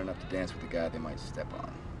exactly lining up to dance with a guy they might step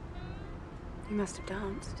on. You must have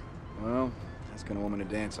danced. Well, Asking a woman to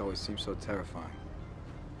dance always seems so terrifying.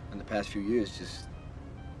 And the past few years just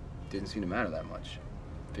didn't seem to matter that much.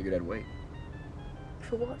 Figured I'd wait.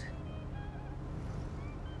 For what?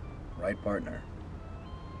 Right partner.